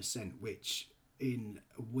 80%, which in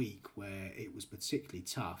a week where it was particularly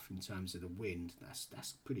tough in terms of the wind.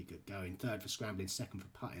 That's pretty good going. Third for scrambling, second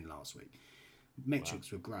for putting last week.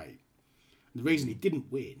 Metrics were great. The reason he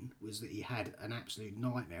didn't win was that he had an absolute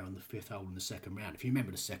nightmare on the fifth hole in the second round. If you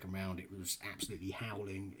remember the second round, it was absolutely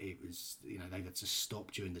howling. It was, they had to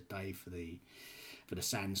stop during the day for the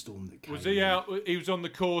sandstorm that came. Was he out? He was on the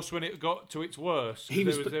course when it got to its worst.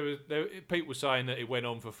 People were saying that it went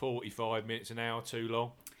on for 45 minutes, an hour too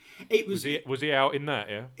long. Was he out in that?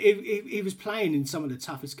 Yeah. He was playing in some of the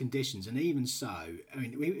toughest conditions, and even so, I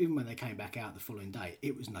mean, even when they came back out the following day,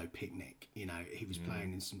 it was no picnic. He was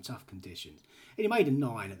playing in some tough conditions, and he made a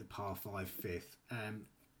 9 at the par 5 fifth.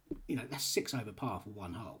 That's 6 over par for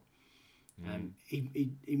one hole.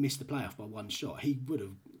 He missed the playoff by one shot. He would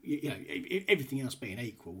have, everything else being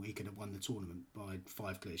equal, he could have won the tournament by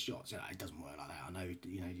 5 clear shots. It doesn't work like that. I know.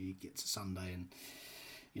 You get to Sunday and.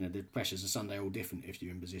 The pressures of Sunday are all different if you're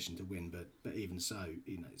in position to win, but even so,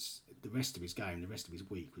 it's the rest of his game, the rest of his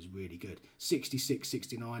week was really good. 66,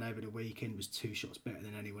 69 over the weekend was 2 shots better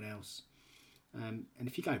than anyone else. And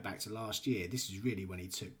if you go back to last year, this is really when he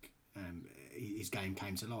took his game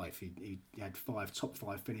came to life. He had top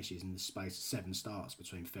 5 finishes in the space of 7 starts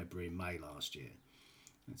between February and May last year.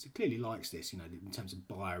 And so clearly likes this, in terms of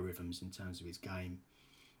biorhythms, in terms of his game.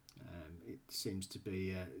 It seems to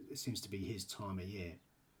be his time of year.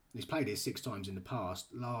 He's played here 6 times in the past.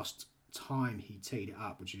 Last time he teed it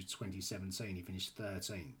up, which was 2017, he finished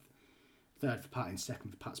 13th. Third for putting,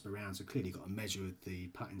 second for putts per round, so clearly got a measure of the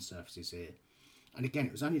putting surfaces here. And again,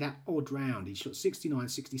 it was only that odd round. He shot 69,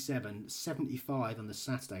 67, 75 on the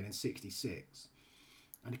Saturday, then 66.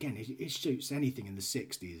 And again, he shoots anything in the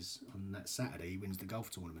 60s on that Saturday, he wins the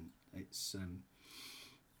golf tournament. It's,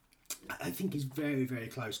 I think he's very, very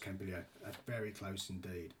close, Campilio. Very close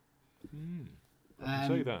indeed. I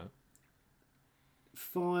can see that.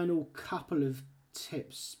 Final couple of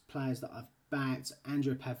tips, players that I've backed.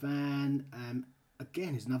 Andrew Pavan,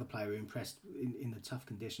 again, is another player who impressed in the tough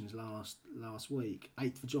conditions last week.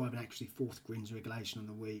 8th for driving, actually 4th greens regulation on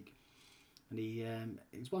the week. And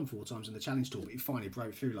he's won 4 times on the Challenge Tour, but he finally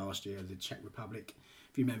broke through last year at the Czech Republic.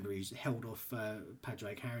 If you remember, he's held off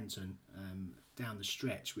Padraig Harrington down the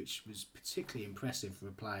stretch, which was particularly impressive for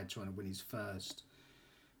a player trying to win his first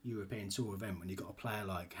European Tour event, when you've got a player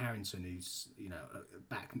like Harrington who's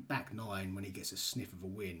back 9 when he gets a sniff of a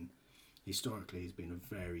win. Historically, he's been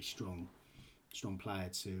a very strong player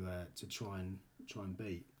to try and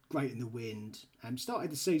beat. Great in the wind.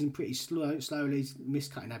 Started the season pretty slowly.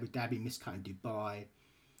 Miscutting Abu Dhabi, miscutting Dubai.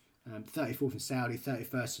 34th in Saudi,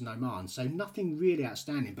 31st in Oman. So nothing really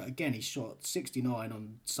outstanding. But again, he shot 69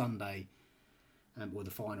 on Sunday, or the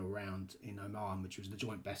final round in Oman, which was the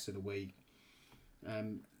joint best of the week.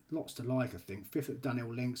 Lots to like, I think. 5th at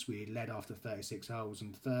Dunhill Links, we led after 36 holes,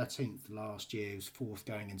 and 13th last year, was 4th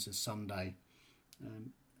going into Sunday.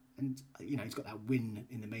 And he's got that win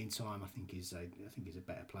in the meantime. I think he's a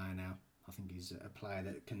better player now. I think he's a player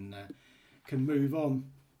that can move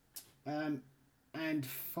on. And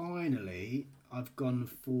finally, I've gone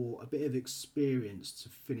for a bit of experience to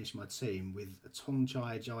finish my team with a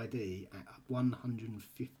Thongchai Jaidee at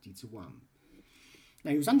 150 to 1. Now,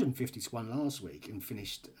 he was 150 to 1 last week and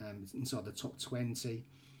finished inside the top 20,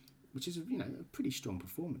 which is a pretty strong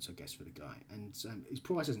performance, I guess, for the guy. And his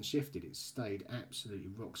price hasn't shifted; it's stayed absolutely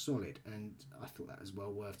rock solid. And I thought that was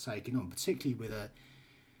well worth taking on, particularly with a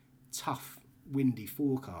tough, windy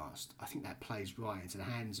forecast. I think that plays right into the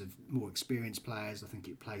hands of more experienced players. I think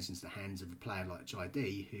it plays into the hands of a player like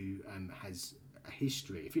Jaidee, who has a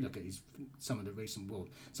history. If you look at some of the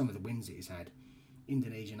wins that he's had.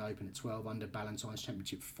 Indonesian Open at 12 under, Ballantyne's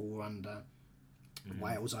Championship 4 under,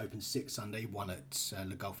 Wales Open 6 under. He won at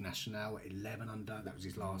Le Golf National at 11 under. That was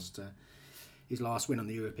his last win on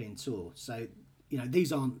the European Tour. So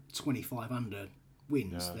these aren't 25 under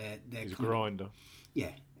wins. No, they're he's a grinder.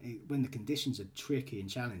 When the conditions are tricky and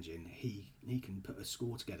challenging, he can put a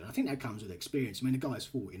score together. And I think that comes with experience. I mean, the guy's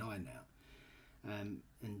 49 now. And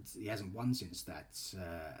he hasn't won since that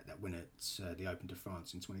win at the Open de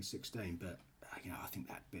France in 2016. But I think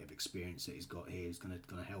that bit of experience that he's got here is going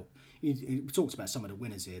to help. We talked about some of the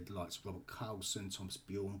winners here, the likes of Robert Carlson, Thomas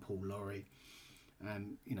Bjorn, Paul Lawrie.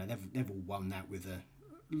 They've all won that with a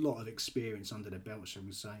lot of experience under their belt, shall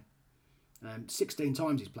we say. 16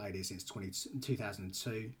 times he's played here since 2002.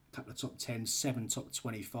 A couple of top 10s, 7 top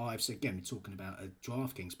 25. So again, we're talking about a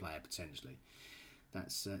DraftKings player potentially.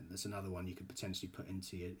 That's another one you could potentially put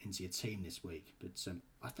into your team this week. But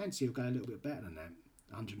I fancy he'll go a little bit better than that.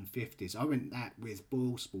 150s. I went that with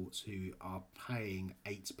Boyle Sports, who are paying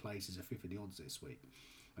 8 places a fifth of the odds this week,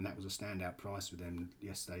 and that was a standout price for them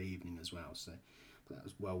yesterday evening as well. So that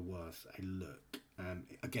was well worth a look.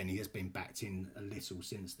 Again, he has been backed in a little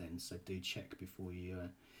since then, so do check before you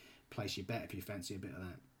place your bet if you fancy a bit of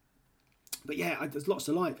that. But yeah, there's lots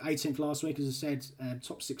to like. 18th last week, as I said,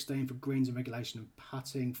 top 16 for greens and regulation and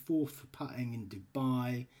putting, 4th for putting in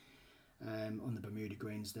Dubai, on the Bermuda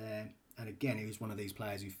greens there. And again, he was one of these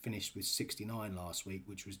players who finished with 69 last week,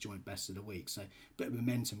 which was joint best of the week. So a bit of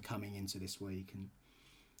momentum coming into this week. And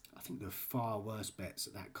I think there are far worse bets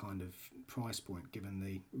at that kind of price point, given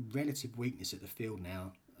the relative weakness at the field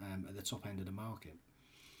now at the top end of the market.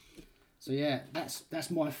 So yeah,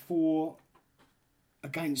 that's my 4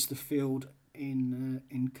 against the field in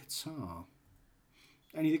Qatar.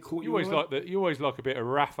 Any that caught you? You always like a bit of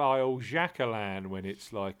Raphael Jacqueline when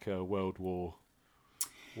it's like World War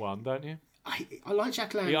One, don't you? I like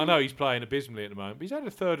Jacqueline. Yeah, I know he's playing abysmally at the moment, but he's had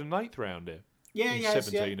a 3rd and 8th round here. Yeah, he has.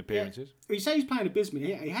 17 appearances. Yeah. You say he's playing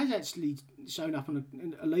abysmally. He has actually shown up on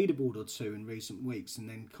a leaderboard or two in recent weeks and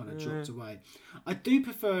then kind of dropped away. I do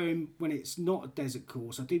prefer him when it's not a desert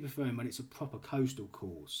course. I do prefer him when it's a proper coastal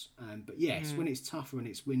course. But yes, when it's tougher and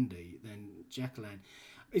it's windy, then Jacqueline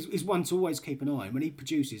is one to always keep an eye on. When he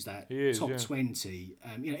produces that top 20,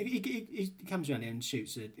 if he comes around there and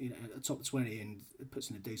shoots a top 20 and puts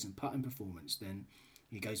in a decent putting performance, then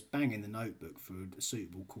he goes bang in the notebook for a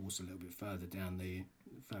suitable course a little bit further down the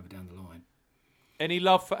line. Any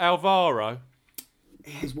love for Alvaro?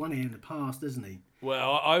 He has won here in the past, hasn't he?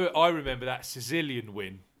 Well, I remember that Sicilian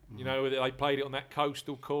win. You know, they played it on that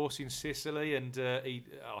coastal course in Sicily, and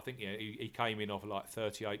he came in off like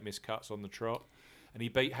 38 missed cuts on the trot, and he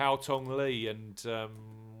beat Hao Tong Lee and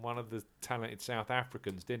one of the talented South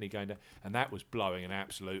Africans, didn't he? Going down, and that was blowing an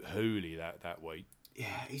absolute hoolie that week. Yeah,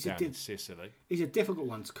 he's down in Sicily. He's a difficult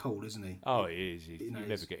one to call, isn't he? Oh, he is. You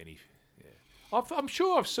never get any. Yeah. I'm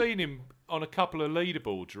sure I've seen him on a couple of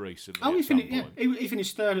leaderboards recently. Oh, he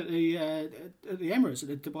finished 3rd at the Emirates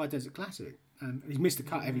at the Dubai Desert Classic. He's missed the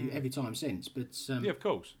cut every time since, but yeah, of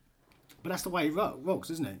course. But that's the way he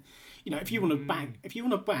rocks, isn't it? You know, if you want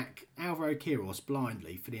to back Alvaro Quiros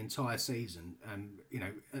blindly for the entire season,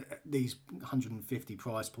 these 150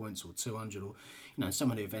 price points or 200, or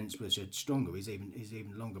some of the events which are stronger is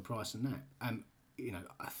even longer price than that.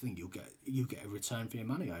 I think you'll get a return for your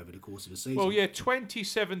money over the course of the season. Well, yeah,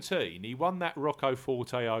 2017, he won that Rocco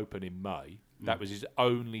Forte Open in May. That was his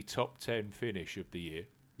only top 10 finish of the year.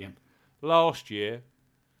 Yeah. Last year,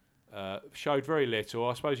 showed very little.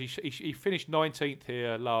 I suppose he finished 19th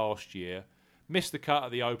here last year. Missed the cut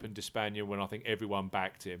at the Open d'Espagne when I think everyone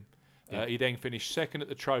backed him. Yeah. He then finished 2nd at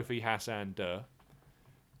the Trophy Hassan Dur.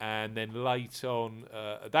 And then late on,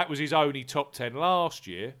 that was his only top 10 last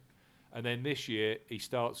year. And then this year, he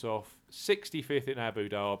starts off 65th in Abu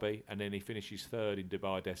Dhabi, and then he finishes 3rd in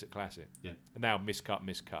Dubai Desert Classic. Yeah. And now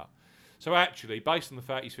miscut. So actually, based on the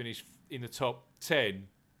fact he's finished in the top 10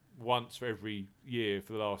 once for every year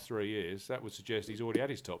for the last 3 years, that would suggest he's already had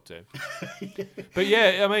his top 10. But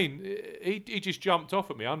yeah, I mean, he just jumped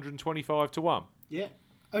off at me, 125-1. Yeah.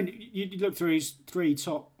 And you look through his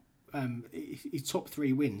top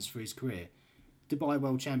 3 wins for his career. Dubai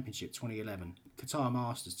World Championship 2011, Qatar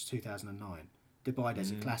Masters 2009, Dubai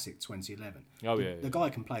Desert Classic 2011. The guy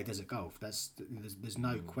can play desert golf. There's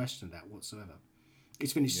no question of that whatsoever.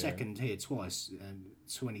 He's finished second here twice,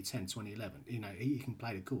 2010, 2011. He can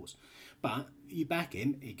play the course. But you back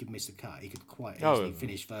him, he could miss the cut. He could quite easily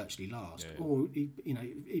finish virtually last. Yeah. Or,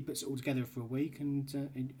 he puts it all together for a week and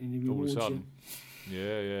he rewards you.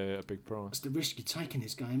 Yeah, a big price. That's the risk you take in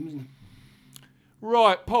this game, isn't it?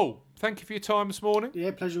 Right, Paul, thank you for your time this morning.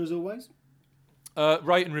 Yeah, pleasure as always.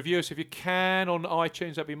 Rate and review us if you can on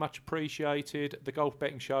iTunes. That'd be much appreciated. The golf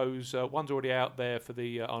betting shows, one's already out there for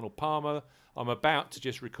the Arnold Palmer. I'm about to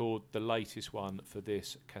just record the latest one for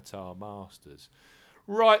this Qatar Masters.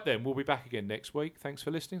 Right then, we'll be back again next week. Thanks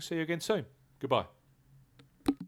for listening. See you again soon. Goodbye.